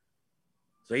 20-1.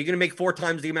 So you're going to make 4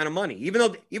 times the amount of money, even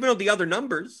though the other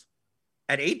numbers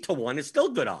at 8-1 is still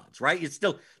good odds, right?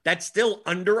 That's still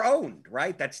under-owned,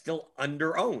 right? That's still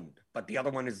under-owned, but the other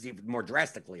one is even more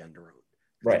drastically under-owned,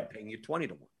 right? Paying you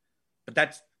 20-1, but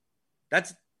that's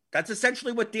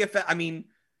essentially what DFS. I mean,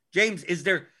 James, is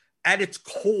there at its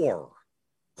core,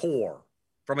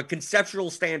 from a conceptual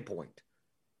standpoint,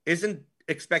 isn't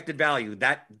expected value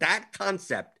that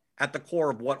concept at the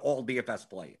core of what all DFS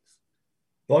play is?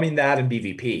 Well, I mean that and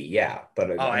BVP, yeah, but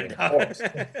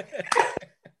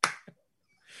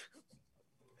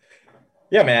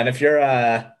yeah, man. If you're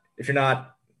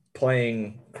not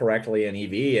playing correctly in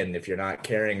EV, and if you're not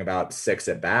caring about 6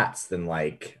 at bats, then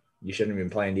you shouldn't have been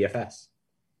playing DFS.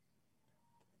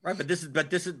 Right, but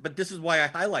this is why I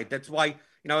highlight. That's why,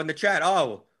 in the chat,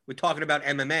 we're talking about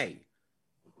MMA.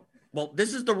 Well,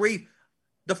 this is the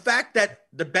fact that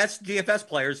the best DFS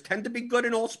players tend to be good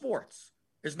in all sports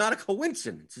is not a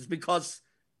coincidence. It's because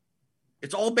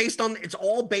it's all based on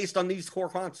these core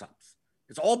concepts.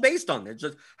 It's all based on it.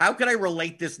 Just how can I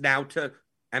relate this now to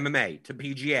MMA, to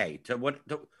PGA,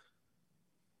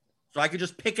 so I could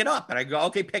just pick it up, and I go,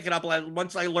 okay, pick it up.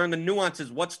 Once I learn the nuances,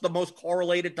 what's the most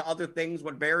correlated to other things,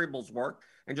 what variables work,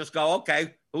 and just go,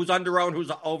 okay, who's under-owned,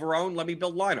 who's over-owned, let me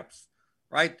build lineups,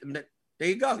 right? And there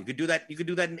you go. You could do that. You could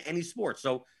do that in any sport.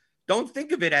 So don't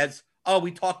think of it as,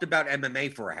 we talked about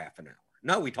MMA for a half an hour.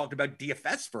 No, we talked about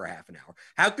DFS for a half an hour.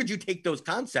 How could you take those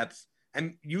concepts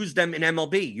and use them in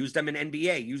MLB, use them in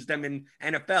NBA, use them in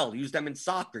NFL, use them in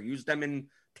soccer, use them in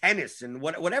tennis, and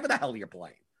whatever the hell you're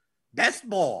playing? Best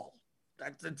ball.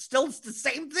 It's the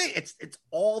same thing. It's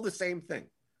all the same thing.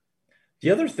 The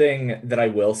other thing that I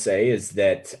will say is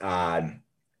that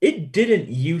it didn't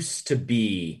used to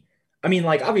be. I mean,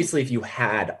 obviously, if you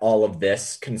had all of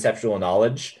this conceptual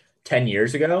knowledge 10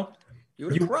 years ago, you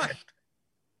would have crushed.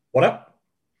 What up?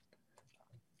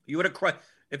 You would have crushed.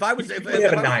 If I was playing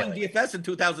DFS in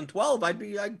 2012, I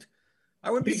wouldn't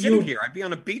be sitting here. I'd be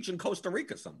on a beach in Costa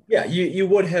Rica somewhere. Yeah, you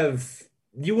would have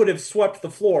swept the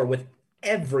floor with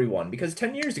everyone, because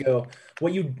 10 years ago,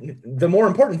 the more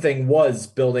important thing was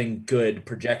building good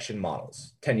projection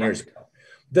models 10 years ago.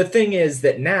 The thing is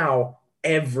that now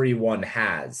everyone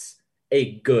has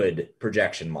a good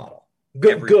projection model.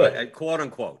 Good, quote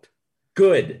unquote.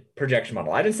 Good projection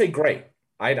model. I didn't say great.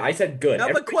 I said good.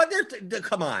 No, but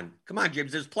come on,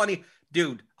 James. There's plenty,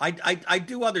 dude. I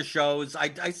do other shows.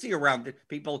 I see around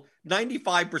people.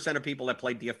 95% of people that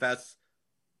play DFS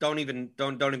don't even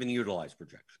utilize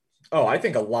projections. Oh, I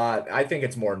think a lot. I think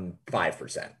it's more than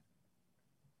 5%.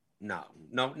 No.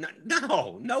 I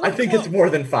think it's more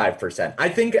than 5%. I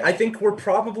think we're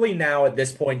probably now at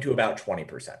this point to about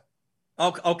 20%.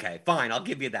 Okay, fine. I'll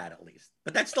give you that at least.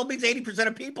 But that still means 80%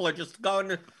 of people are just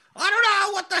going, I don't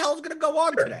know what the hell's going to go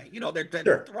on today. You know,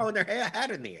 they're throwing their hat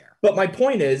in the air. But my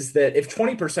point is that if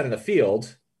 20% of the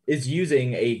field is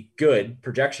using a good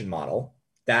projection model,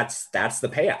 that's the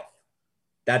payout.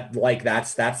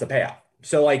 That's the payout.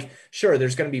 So like, sure,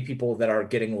 there's going to be people that are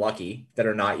getting lucky that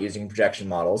are not using projection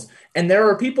models. And there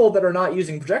are people that are not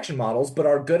using projection models, but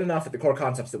are good enough at the core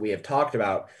concepts that we have talked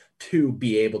about to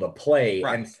be able to play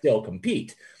and still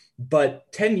compete.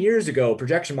 But 10 years ago,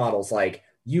 projection models, like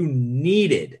you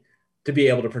needed to be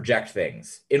able to project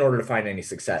things in order to find any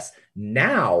success.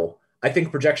 Now, I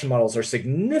think projection models are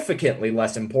significantly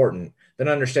less important than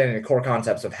understanding the core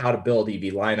concepts of how to build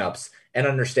EV lineups and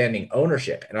understanding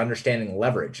ownership and understanding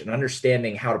leverage and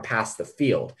understanding how to pass the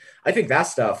field. I think that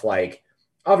stuff, like,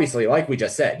 obviously, like we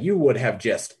just said, you would have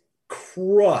just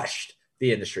crushed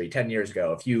the industry 10 years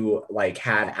ago if you like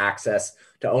had access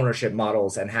to ownership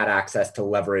models and had access to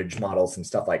leverage models and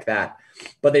stuff like that,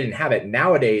 but they didn't have it.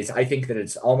 Nowadays, I think that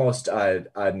it's almost a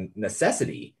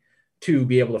necessity to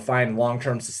be able to find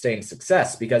long-term sustained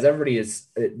success, because everybody is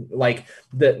like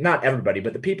not everybody,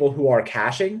 but the people who are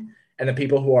cashing and the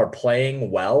people who are playing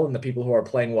well and the people who are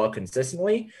playing well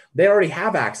consistently, they already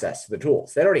have access to the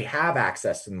tools. They already have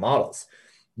access to the models.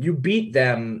 You beat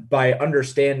them by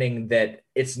understanding that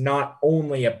it's not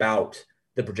only about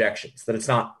the projections, that it's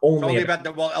not only about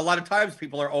the, well, a lot of times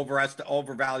people are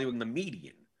overvaluing the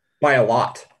median by a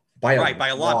lot. By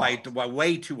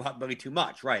way too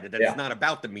much, right? That it's not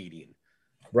about the median.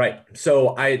 Right.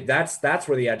 So that's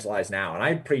where the edge lies now. And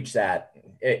I preach that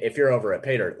if you're over at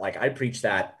Pater, like I preach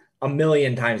that a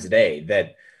million times a day,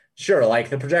 that sure,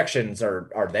 like the projections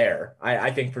are there.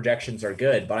 I think projections are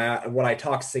good, but what I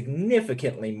talk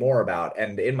significantly more about,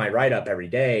 and in my write-up every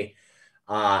day,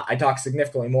 I talk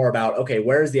significantly more about, okay,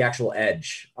 where's the actual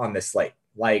edge on this slate?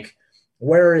 Like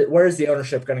where is the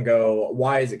ownership going to go?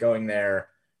 Why is it going there?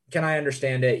 Can I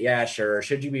understand it? Yeah, sure.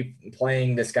 Should you be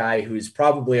playing this guy who's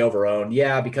probably overowned?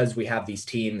 Yeah, because we have these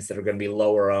teams that are going to be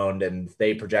lower owned and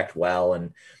they project well.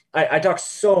 And I talk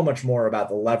so much more about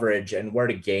the leverage and where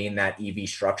to gain that EV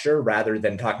structure rather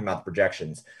than talking about the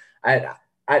projections.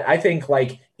 I think,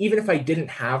 like, even if I didn't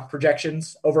have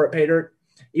projections over at PayDirt,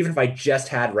 even if I just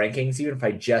had rankings, even if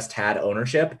I just had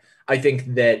ownership, I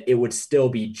think that it would still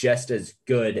be just as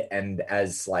good and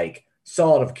as like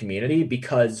solid of community,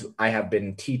 because I have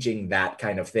been teaching that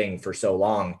kind of thing for so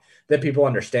long that people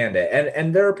understand it.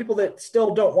 And there are people that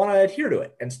still don't want to adhere to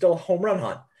it and still home run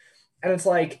hunt. And it's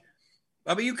like,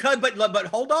 I mean, you could, but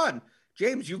hold on,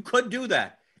 James, you could do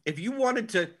that if you wanted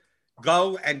to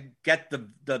go and get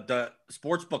the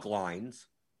sportsbook lines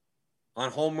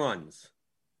on home runs,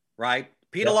 right?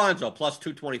 Pete Alonso plus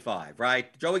 225,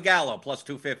 right? Joey Gallo plus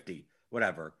 250,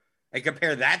 whatever, and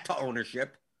compare that to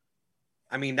ownership.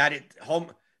 I mean,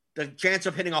 the chance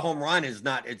of hitting a home run is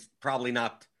not, it's probably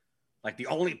not like the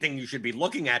only thing you should be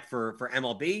looking at for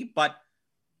MLB, but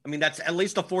I mean, that's at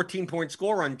least a 14-point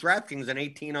score on DraftKings and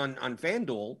 18 on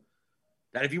FanDuel.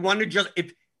 That if you wanted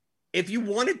if you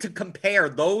wanted to compare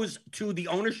those to the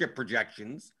ownership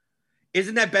projections,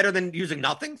 isn't that better than using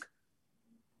nothing?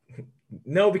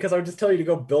 No, because I would just tell you to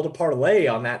go build a parlay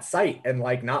on that site and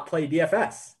like not play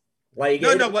DFS. Like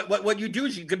no. What you do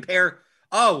is you compare.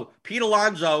 Oh, Pete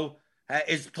Alonso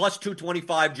is plus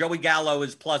 225. Joey Gallo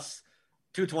is plus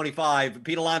 225.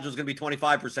 Pete Alonso is going to be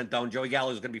 25% owned. Joey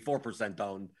Gallo is going to be 4%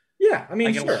 owned. Yeah, I mean,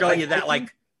 I can show you that.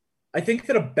 I think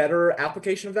that a better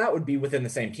application of that would be within the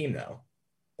same team, though,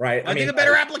 right? I think a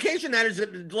better application that is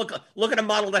look at a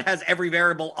model that has every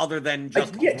variable other than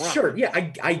just sure,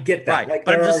 yeah, I get that. Right, like,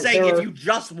 but I'm just saying, if you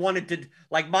just wanted to,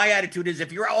 like, my attitude is,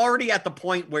 if you're already at the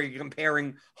point where you're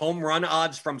comparing home run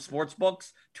odds from sports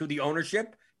books to the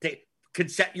ownership,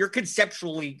 you're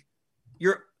conceptually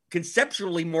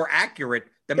more accurate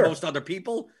than most other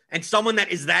people. And someone that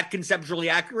is that conceptually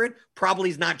accurate probably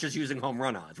is not just using home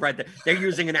run odds, right? They're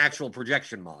using an actual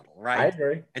projection model, right? I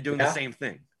agree. And doing the same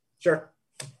thing. Sure.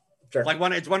 Like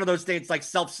it's one of those things like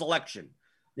self-selection.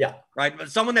 Yeah. Right.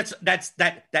 But someone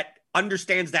that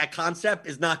understands that concept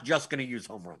is not just going to use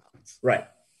home run odds. Right.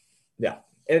 Yeah.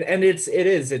 And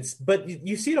it's, but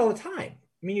you see it all the time.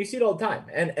 I mean, you see it all the time.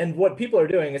 And what people are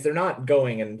doing is they're not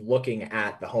going and looking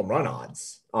at the home run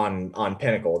odds on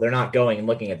Pinnacle. They're not going and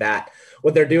looking at that.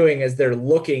 What they're doing is they're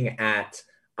looking at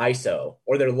ISO,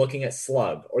 or they're looking at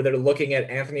slug, or they're looking at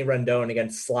Anthony Rendon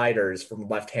against sliders from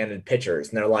left-handed pitchers.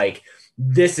 And they're like,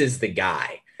 this is the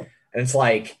guy. And it's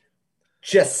like,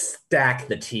 just stack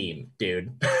the team,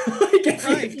 dude. Like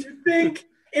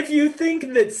if you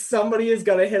think that somebody is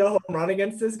going to hit a home run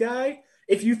against this guy,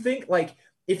 if you think, like,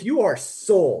 if you are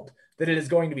sold that it is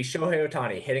going to be Shohei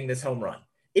Ohtani hitting this home run,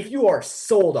 if you are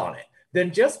sold on it,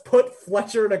 then just put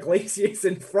Fletcher and Iglesias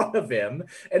in front of him.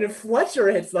 And if Fletcher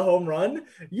hits the home run,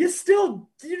 you're still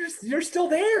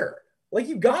there. Like,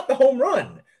 you got the home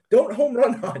run. Don't home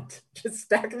run hunt. Just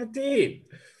stack the team.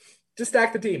 Just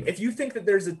stack the team. If you think that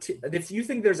there's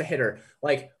a hitter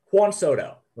like Juan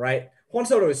Soto, right? Juan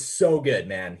Soto is so good,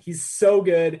 man. He's so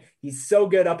good. He's so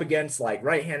good up against like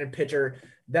right-handed pitcher.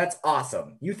 That's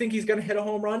awesome. You think he's going to hit a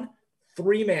home run?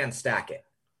 3-man stack it.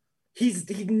 He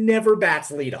never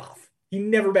bats leadoff. He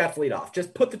never bats leadoff.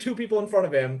 Just put the 2 people in front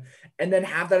of him and then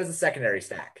have that as a secondary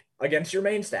stack against your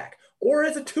main stack. Or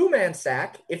as a 2-man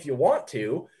stack, if you want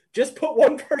to, just put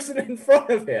 1 person in front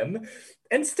of him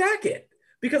and stack it.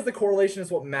 Because the correlation is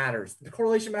what matters. The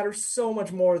correlation matters so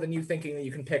much more than you thinking that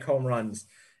you can pick home runs.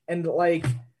 And like,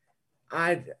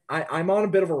 I'm on a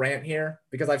bit of a rant here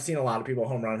because I've seen a lot of people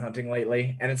home run hunting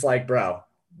lately. And it's like, bro,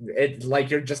 it's like,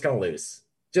 you're just going to lose.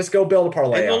 Just go build a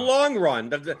parlay. In the long run,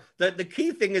 the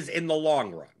key thing is in the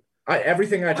long run.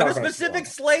 Everything I talk about. On a specific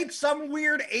slate, some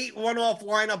weird 8 1-off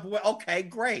lineup. Okay,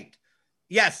 great.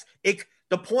 Yes,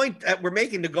 the point that we're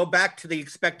making to go back to the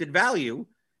expected value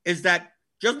is that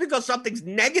just because something's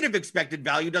negative expected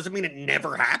value doesn't mean it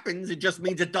never happens. It just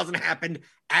means it doesn't happen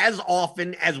as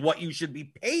often as what you should be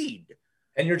paid.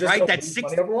 And you're just right. That's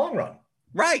money over the long run.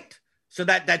 Right. So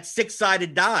that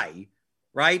 6-sided die,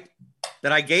 right,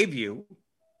 that I gave you.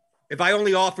 If I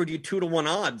only offered you 2-to-1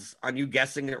 odds on you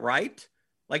guessing it right,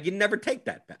 like, you'd never take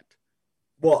that bet.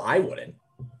 Well, I wouldn't.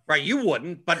 Right, you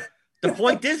wouldn't. But the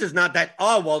point is not that,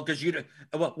 because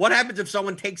what happens if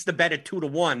someone takes the bet at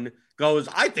 2-to-1, goes,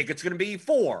 I think it's going to be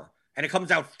 4, and it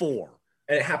comes out 4.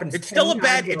 And it happens. It's still a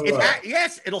bad.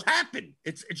 Yes, it'll happen.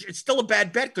 It's still a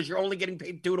bad bet because you're only getting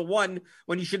paid 2-to-1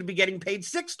 when you should be getting paid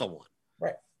 6-to-1.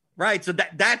 Right. Right. So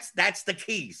that's the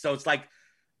key. So it's like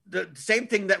the same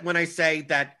thing that when I say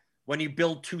that when you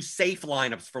build 2 safe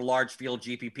lineups for large field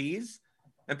GPPs,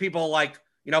 and people are like,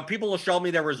 people will show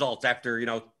me their results after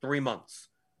 3 months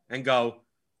and go,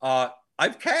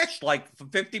 I've cashed like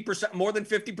 50%, more than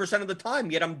 50% of the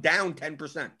time, yet I'm down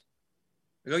 10%.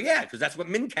 I go, yeah, because that's what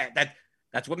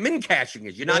that's what min cashing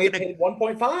is. You're not going to pay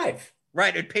 1.5.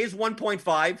 Right. It pays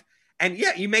 1.5. And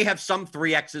yeah, you may have some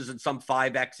 3Xs and some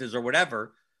 5Xs or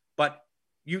whatever, but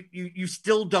you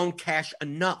still don't cash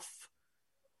enough.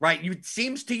 Right. It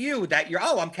seems to you that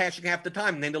I'm cashing half the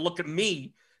time. And then to look at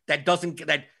me that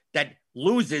that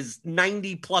loses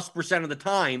 90+% of the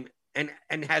time and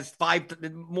has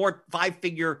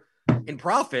 5-figure in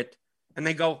profit. And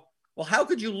they go, well, how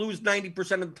could you lose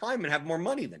 90% of the time and have more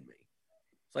money than me?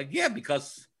 It's like, yeah,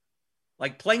 because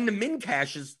like playing the min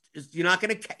cash is it's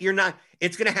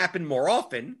going to happen more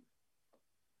often,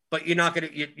 but you're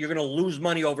going to lose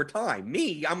money over time.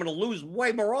 Me, I'm going to lose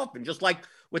way more often. Just like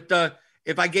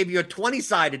if I gave you a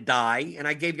 20-sided die and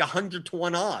I gave you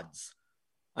 100-to-1 odds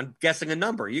on guessing a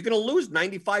number, you're going to lose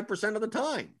 95% of the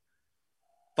time.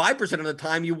 5% of the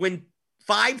time you win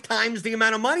 5 times the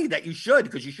amount of money that you should,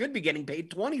 because you should be getting paid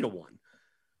 20-to-1.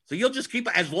 So you'll just keep,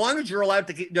 as long as you're allowed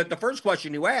to keep. The first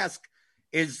question you ask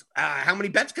is, how many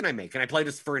bets can I make? Can I play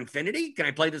this for infinity? Can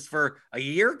I play this for a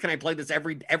year? Can I play this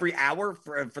every hour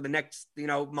for the next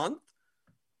month?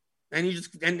 And you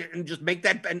just make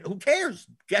that, and who cares?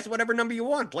 Guess whatever number you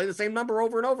want. Play the same number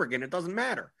over and over again. It doesn't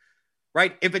matter,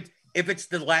 right? If it's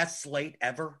the last slate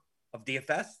ever of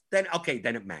DFS, then okay,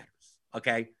 then it matters.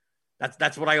 Okay,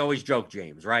 that's what I always joke,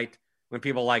 James. Right? When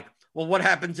people are like, well, what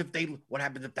happens if you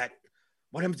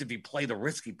play the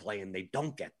risky play and they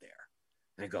don't get there?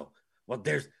 And I go, well,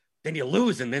 then you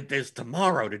lose, and then there's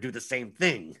tomorrow to do the same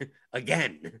thing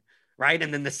again, right?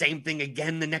 And then the same thing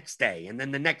again the next day, and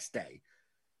then the next day.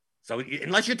 So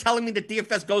unless you're telling me that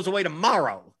DFS goes away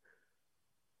tomorrow,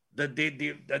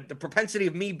 the propensity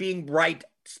of me being right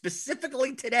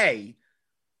specifically today,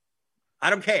 I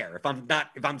don't care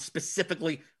if I'm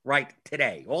specifically right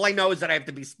today. All I know is that I have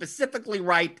to be specifically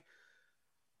right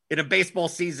in a baseball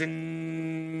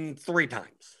season 3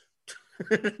 times.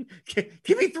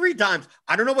 Give me 3 times.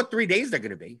 I don't know what 3 days they're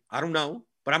going to be. I don't know,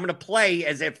 but I'm going to play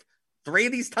as if 3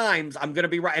 of these times I'm going to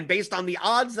be right. And based on the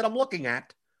odds that I'm looking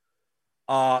at,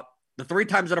 the 3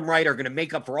 times that I'm right are going to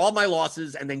make up for all my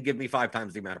losses and then give me 5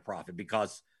 times the amount of profit,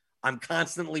 because I'm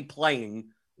constantly playing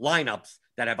lineups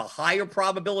that have a higher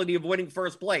probability of winning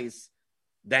first place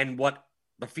than what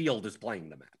the field is playing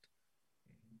them at.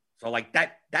 So like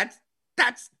that's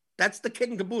the kit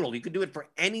and caboodle. You could do it for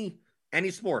any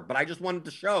sport, but I just wanted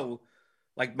to show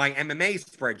like my MMA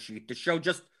spreadsheet to show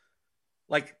just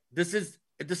like, this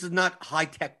is not high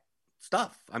tech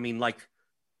stuff. I mean, like,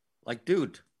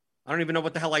 dude, I don't even know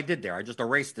what the hell I did there. I just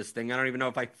erased this thing. I don't even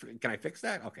know if can I fix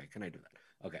that? Okay. Can I do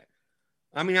that? Okay.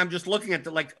 I mean, I'm just looking at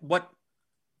what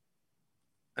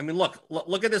I mean,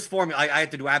 look at this formula. I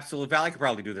had to do absolute value. I could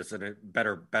probably do this in a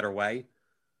better way.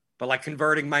 But like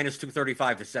converting minus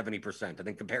 235 to 70%, and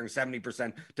then comparing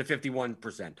 70% to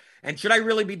 51%. And should I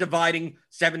really be dividing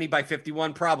 70 by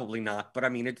 51? Probably not. But I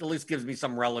mean, it at least gives me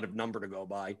some relative number to go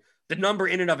by. The number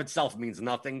in and of itself means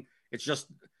nothing. It's just,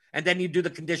 and then you do the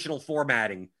conditional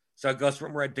formatting. So it goes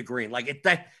from red to green. Like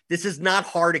this is not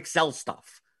hard Excel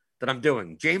stuff that I'm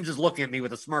doing. James is looking at me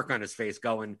with a smirk on his face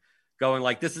going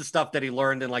like, this is stuff that he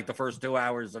learned in like the first 2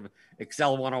 hours of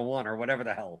Excel 101 or whatever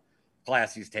the hell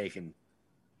class he's taken.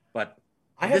 But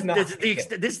this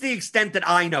is the extent that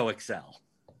I know Excel.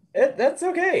 That's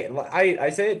okay. I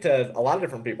say it to a lot of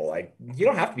different people. Like, you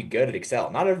don't have to be good at Excel.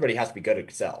 Not everybody has to be good at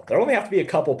Excel. There only have to be a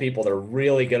couple people that are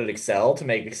really good at Excel to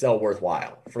make Excel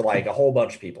worthwhile for like a whole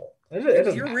bunch of people.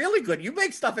 You're really good. You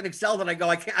make stuff in Excel that I go,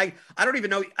 I can't. I don't even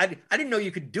know. I didn't know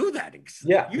you could do that.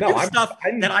 Yeah, you do stuff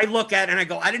that I look at and I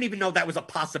go, I didn't even know that was a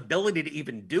possibility to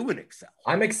even do in Excel.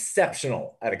 I'm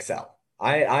exceptional at Excel.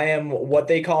 I am what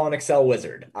they call an Excel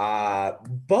wizard.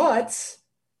 But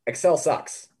Excel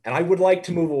sucks. And I would like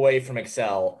to move away from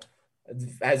Excel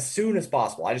as soon as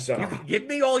possible. I just don't know. You can give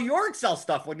me all your Excel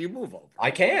stuff when you move over.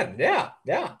 I can. Yeah.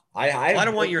 I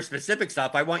don't want your specific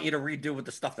stuff. I want you to redo with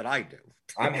the stuff that I do.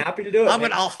 I'm happy to do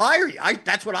it. I'll hire you.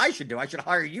 That's what I should do. I should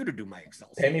hire you to do my Excel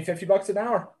stuff. Pay me $50 an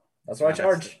hour. That's what I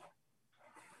charge. That's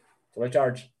what I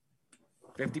charge.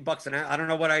 $50 an hour. I don't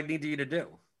know what I need you to do.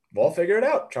 We'll figure it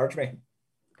out. Charge me.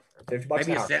 $50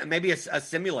 an hour. Maybe a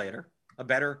simulator, a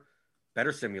better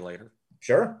simulator.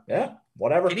 Sure. Yeah.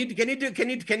 Whatever. Can you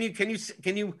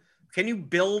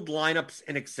build lineups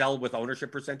in Excel with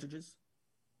ownership percentages?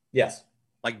 Yes.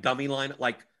 Like dummy line,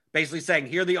 like basically saying,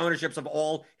 here are the ownerships of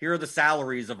all, here are the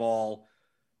salaries of all.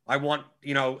 I want,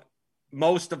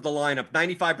 most of the lineup,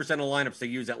 95% of the lineups to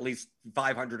use at least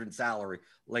 500 in salary.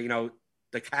 Like,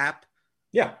 the cap.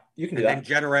 Yeah, you can do that. And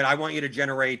then I want you to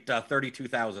generate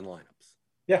 32,000 lineups.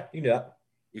 Yeah, you can do that.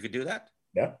 You could do that?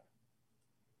 Yeah.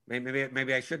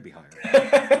 Maybe I should be hired.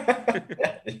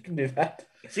 Yeah, you can do that.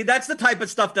 See, that's the type of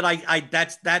stuff that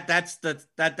that's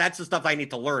the stuff I need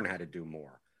to learn how to do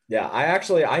more. Yeah,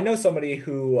 I know somebody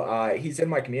who he's in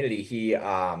my community. He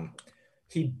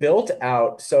built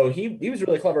out, so he was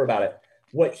really clever about it.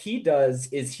 What he does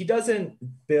is he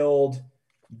doesn't build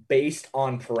based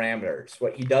on parameters.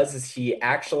 What he does is he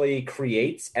actually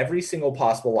creates every single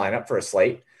possible lineup for a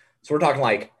slate. So we're talking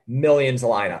like millions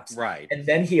of lineups. Right. And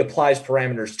then he applies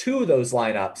parameters to those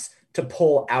lineups to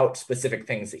pull out specific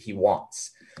things that he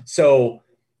wants. So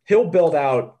he'll build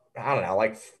out, I don't know,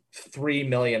 like 3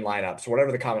 million lineups or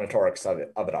whatever the combinatorics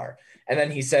of it are. And then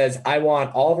he says, I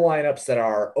want all the lineups that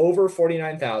are over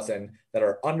 49,000, that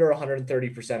are under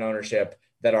 130% ownership,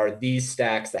 that are these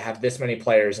stacks, that have this many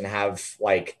players and have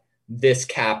like this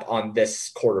cap on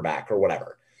this quarterback or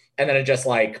whatever. And then it just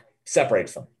like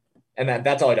separates them. And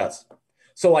that's all he does.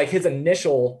 So like his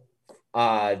initial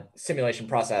simulation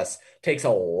process takes a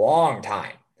long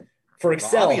time. For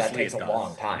Excel, that takes a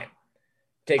long time.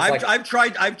 I've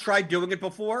tried doing it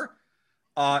before.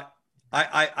 I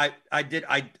did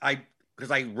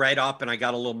because I read up and I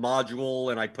got a little module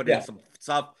and I put in some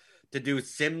stuff to do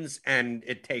sims, and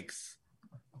it takes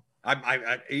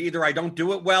either I don't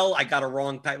do it well, I got a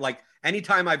wrong type. Like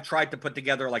anytime I've tried to put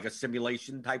together like a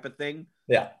simulation type of thing.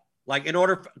 Yeah. Like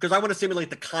because I want to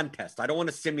simulate the contest. I don't want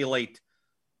to simulate,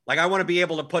 like I want to be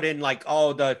able to put in like,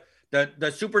 oh, the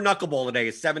Super Knuckleball today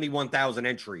is 71,000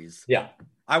 entries. Yeah.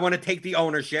 I want to take the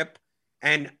ownership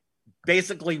and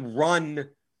basically run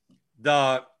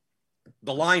the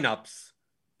lineups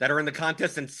that are in the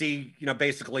contest and see,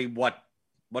 basically what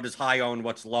is high owned,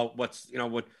 what's low, what's,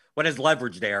 what has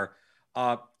leverage there.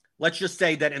 Let's just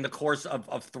say that in the course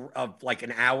of like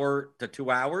an hour to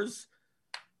 2 hours,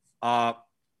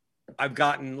 I've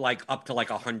gotten like up to like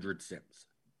 100 sims.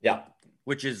 Yeah.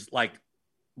 Which is like,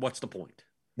 what's the point?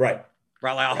 Right.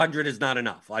 Right. Like 100 is not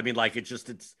enough. I mean, like,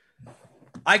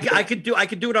 I could do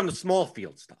it on the small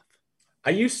field stuff. I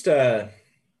used to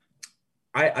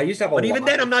have but even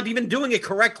then I'm not even doing it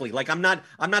correctly. Like I'm not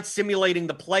simulating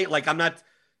the play. Like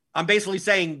I'm basically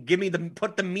saying,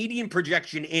 put the median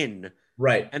projection in.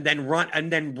 Right. And then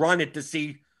run it to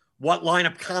see what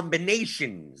lineup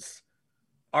combinations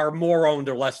are more owned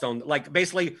or less owned. Like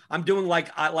basically I'm doing like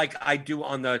I do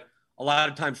on a lot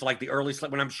of times for like the early slip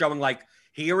when I'm showing like,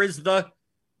 here is the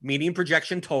median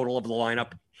projection total of the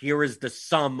lineup. Here is the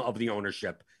sum of the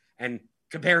ownership and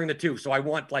comparing the two. So I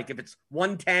want like, if it's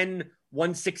 110,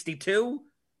 162,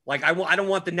 like I don't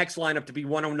want the next lineup to be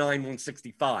 109,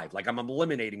 165. Like I'm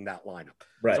eliminating that lineup.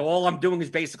 Right. So all I'm doing is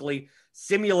basically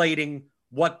simulating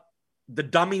what the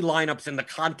dummy lineups in the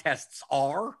contests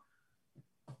are.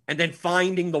 and then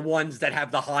finding the ones that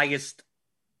have the highest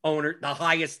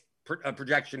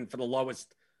projection for the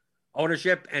lowest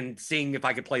ownership, and seeing if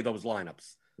I could play those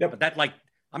lineups. Yep. But that, like,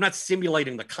 I'm not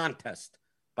simulating the contest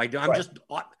by doing. I'm Right. just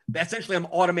essentially I'm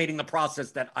automating the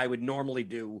process that I would normally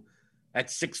do at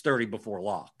 6:30 before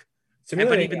lock.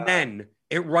 But even then,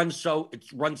 it runs so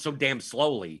damn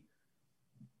slowly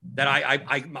that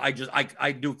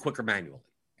I do quicker manually.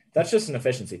 That's just an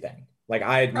efficiency thing. Like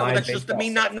that's just me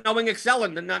not knowing Excel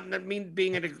and not me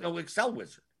being an Excel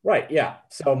wizard. Right. Yeah.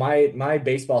 So my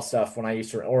baseball stuff when I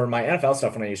used to, or my NFL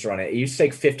stuff when I used to run it used to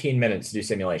take 15 minutes to do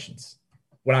simulations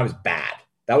when I was bad.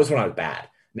 That was when I was bad.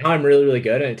 Now I'm really, really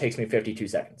good, and it takes me 52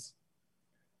 seconds.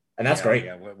 And that's great.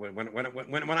 Yeah.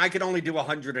 When I could only do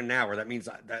 100 an hour, that means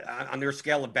that on their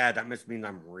scale of bad, that must mean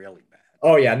I'm really bad.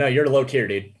 Oh yeah, no, you're low tier,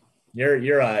 dude.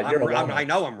 I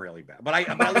know I'm really bad, but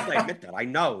at least I admit that. I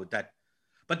know that.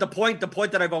 But the point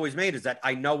that I've always made is that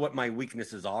I know what my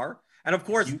weaknesses are, and of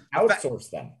course, you outsource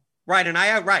them. Right, and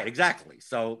exactly.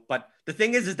 So, but the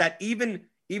thing is that even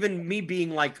me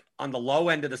being like on the low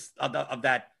end of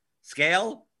that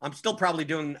scale, I'm still probably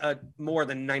doing more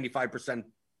than 95%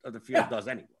 of the field does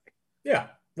anyway. Yeah,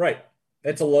 right.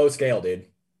 It's a low scale, dude.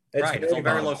 It's a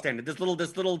very low standard. This little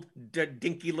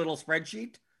dinky little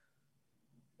spreadsheet.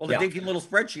 Well, the dinky little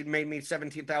spreadsheet made me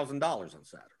 $17,000 on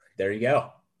Saturday. There you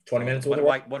go. 20 minutes.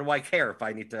 What do I care if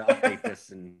I need to update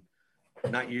this and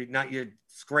not you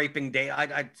scraping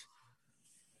data?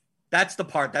 That's the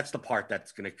part that's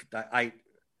gonna.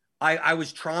 I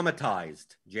was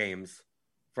traumatized, James,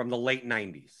 from the late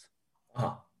 90s.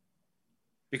 Uh-huh.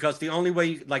 Because the only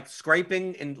way, like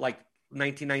scraping in like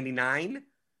 1999,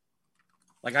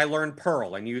 like I learned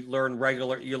Perl, and you learn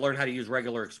how to use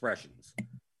regular expressions.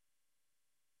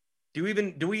 Do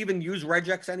we even use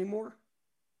regex anymore?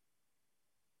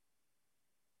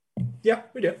 Yeah,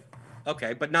 we do.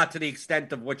 Okay, but not to the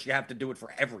extent of which you have to do it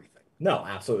for everything. No,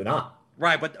 absolutely not.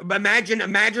 Right, but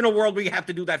imagine a world where you have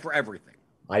to do that for everything.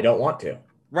 I don't want to.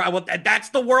 Right, well, that's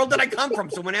the world that I come from.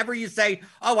 So whenever you say,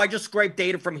 oh, I just scraped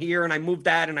data from here and I moved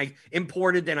that and I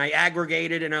imported and I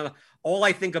aggregated, and all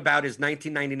I think about is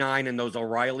 1999 and those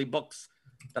O'Reilly books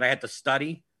that I had to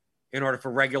study in order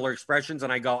for regular expressions.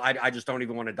 And I go, I just don't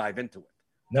even want to dive into it.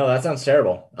 No, that sounds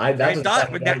terrible. But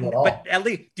at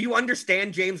least, do you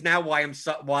understand, James, now why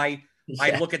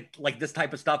I look at like this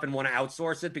type of stuff and want to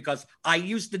outsource it? Because I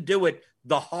used to do it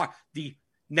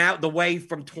now the way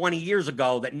from 20 years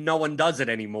ago that no one does it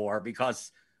anymore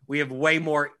because we have way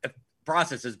more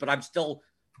processes. But I still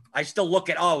look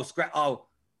at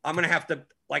I'm gonna have to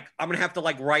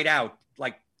write out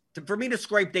for me to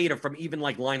scrape data from even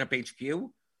like lineup HQ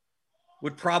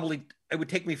it would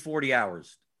take me 40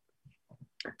 hours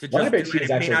to just do it. It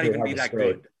may not even be that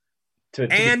good.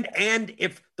 And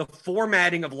if the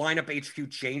formatting of lineup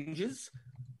HQ changes,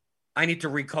 I need to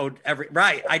recode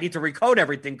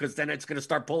everything because then it's going to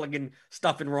start pulling in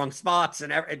stuff in wrong spots,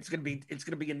 and it's going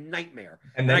to be a nightmare.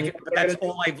 But that's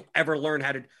all I've ever learned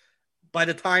how to. By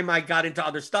the time I got into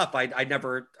other stuff, I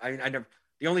never.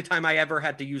 The only time I ever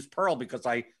had to use Perl because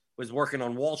I was working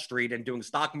on Wall Street and doing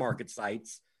stock market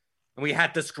sites, and we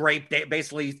had to scrape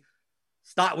basically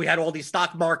stock. We had all these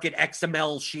stock market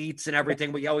XML sheets and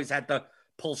everything. We always had to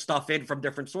pull stuff in from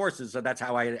different sources, so that's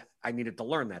how I needed to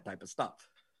learn that type of stuff.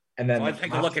 And then so I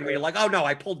take a look at me like, oh no,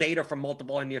 I pull data from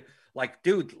multiple, and you like,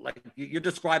 dude, like you're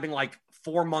describing like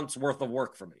 4 months worth of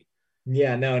work for me.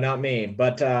 Yeah, no, not me.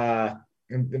 But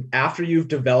after you've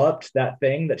developed that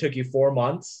thing that took you 4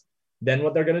 months, then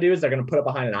what they're going to do is they're going to put it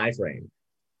behind an iframe,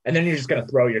 and then you're just going to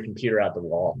throw your computer out the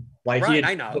wall. Like, right,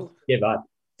 I know. Give up.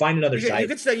 Find another site.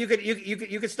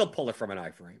 You could still pull it from an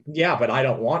iframe. Yeah, but I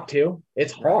don't want to.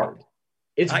 It's hard.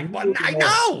 I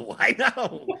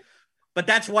know. But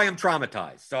that's why I'm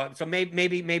traumatized. So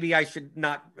maybe I should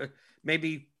not.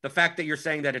 Maybe the fact that you're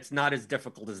saying that it's not as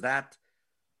difficult as that.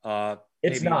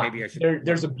 It's not. Maybe I should.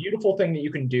 There's a beautiful thing that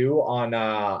you can do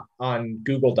on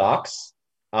Google Docs.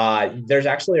 There's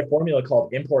actually a formula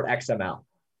called import XML,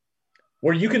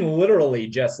 where you can literally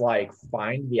just like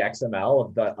find the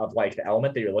XML of like the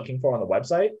element that you're looking for on the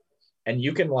website, and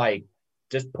you can like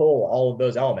just pull all of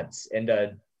those elements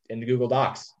into Google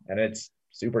Docs, and it's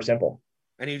super simple.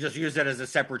 And you just use that as a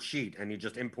separate sheet, and you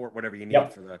just import whatever you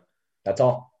need for the. That's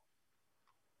all.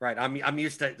 Right, I'm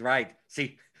used to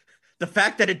See, the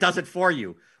fact that it does it for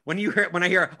you when I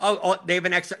hear they have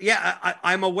an XML. Yeah,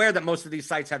 I'm aware that most of these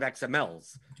sites have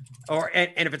XMLs,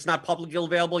 and if it's not publicly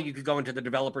available, you could go into the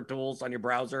developer tools on your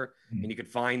browser and you could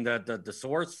find the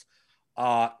source.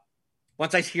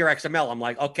 Once I hear XML, I'm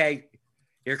like, okay,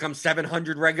 here comes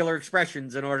 700 regular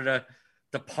expressions in order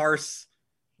to parse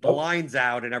the lines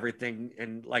out and everything.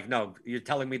 And like, no, you're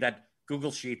telling me that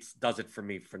Google Sheets does it for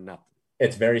me for nothing.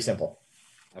 It's very simple.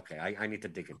 Okay, I need to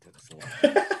dig into this a little.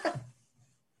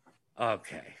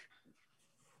 Okay.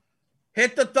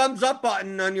 Hit the thumbs up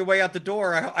button on your way out the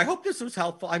door. I hope this was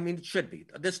helpful. I mean, it should be.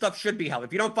 This stuff should be helpful.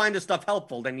 If you don't find this stuff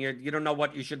helpful, then you don't know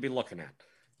what you should be looking at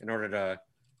in order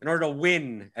to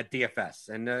win at DFS.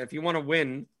 And if you want to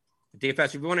win at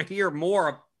DFS, if you want to hear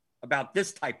more about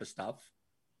this type of stuff,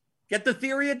 get the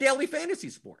Theory of Daily Fantasy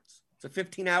Sports. It's a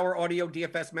 15-hour audio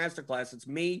DFS masterclass. It's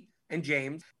me and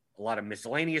James. A lot of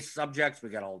miscellaneous subjects. We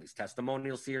got all these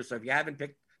testimonials here. So if you haven't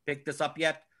picked this up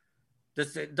yet,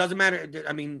 it doesn't matter.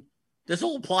 I mean, this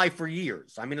will apply for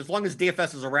years. I mean, as long as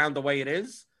DFS is around the way it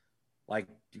is, like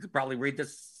you could probably read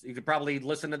this, you could probably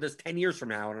listen to this 10 years from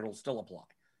now and it'll still apply,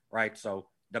 right? So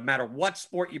no matter what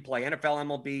sport you play,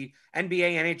 NFL, MLB,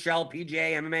 NBA, NHL,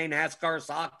 PGA, MMA, NASCAR,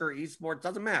 soccer, esports,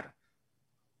 doesn't matter.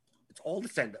 It's all the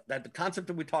same. That the concept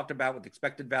that we talked about with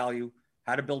expected value,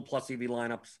 how to build plus EV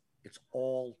lineups, it's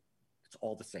all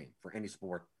the same for any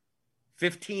sport.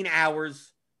 15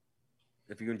 hours.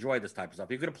 If you enjoy this type of stuff,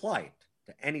 you could apply it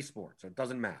to any sport, so it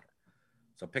doesn't matter.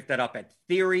 So pick that up at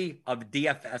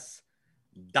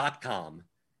theoryofdfs.com.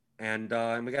 And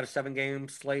we got a 7-game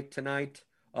slate tonight.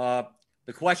 The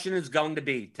question is going to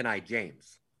be tonight,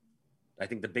 James. I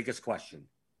think the biggest question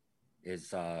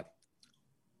is, are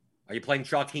you playing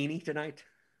Chalk Heaney tonight?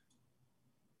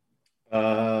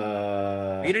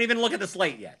 You didn't even look at the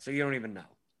slate yet, so you don't even know.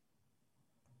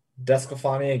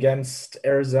 Desclafani against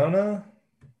Arizona?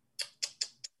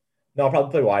 No, I'll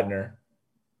probably play Widener.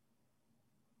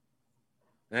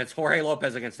 And it's Jorge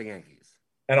Lopez against the Yankees.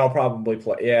 And I'll probably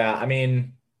play. Yeah, I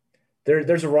mean,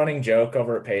 there's a running joke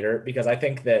over at Pater because I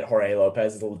think that Jorge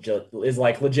Lopez is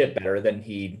legit better than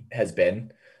he has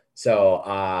been.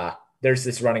 So there's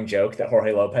this running joke that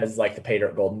Jorge Lopez is like the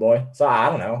Pater Golden Boy. So I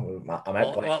don't know. I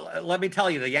might play. Well, let me tell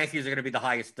you, the Yankees are going to be the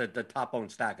highest, the top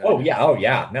owned stack. Oh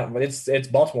yeah. No, it's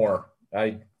Baltimore.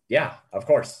 Yeah, of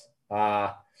course.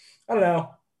 I don't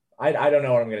know. I don't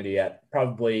know what I'm going to do yet.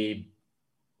 Probably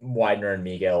Widener and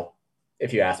Miguel,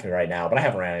 if you ask me right now, but I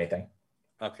haven't ran anything.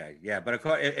 Okay, yeah, but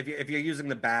if you're using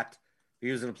the bat, if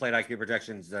you're using the plate IQ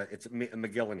projections, it's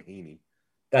McGill and Heaney.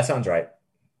 That sounds right.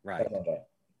 Right. That sounds right.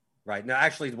 Right. Now,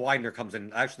 actually, Widener comes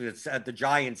in. Actually, the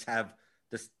Giants have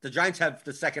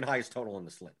the second highest total on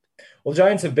the slate. Well,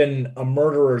 Giants have been a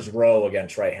murderer's row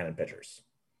against right-handed pitchers.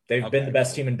 They've been the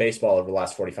best team in baseball over the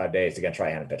last 45 days against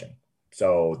right-handed pitching.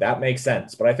 So that makes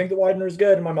sense. But I think the Widener is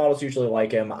good, and my models usually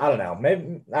like him. I don't know.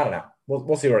 Maybe I don't know.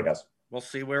 We'll see where it goes. We'll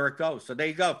see where it goes. So there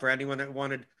you go. For anyone that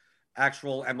wanted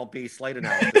actual MLB slate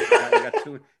analysis,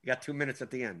 you got 2 minutes at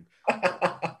the end.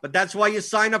 But that's why you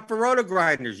sign up for Roto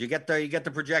Grinders. You get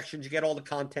the projections, you get all the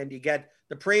content, you get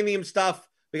the premium stuff.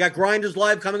 We got Grinders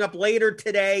Live coming up later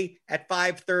today at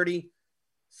 5:30,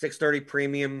 6:30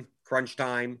 premium crunch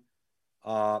time.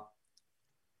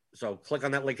 So click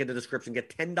on that link in the description. Get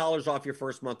 $10 off your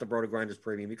first month of Roto Grinders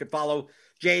Premium. You can follow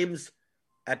James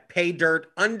at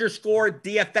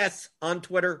paydirt_DFS on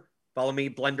Twitter. Follow me,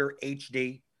 Blender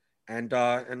HD. And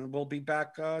we'll be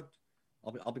back. I'll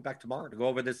be back tomorrow to go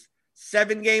over this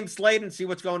 7-game slate and see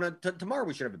what's going on. Tomorrow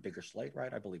we should have a bigger slate,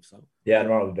 right? I believe so. Yeah,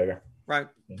 tomorrow will be bigger. Right.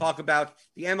 Mm-hmm. Talk about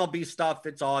the MLB stuff.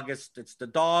 It's August. It's the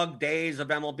dog days of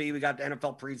MLB. We got the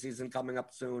NFL preseason coming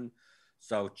up soon.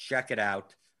 So check it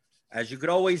out. As you could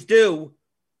always do,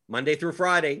 Monday through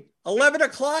Friday, 11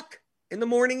 o'clock in the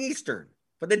morning Eastern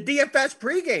for the DFS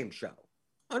pregame show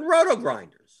on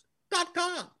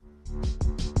rotogrinders.com.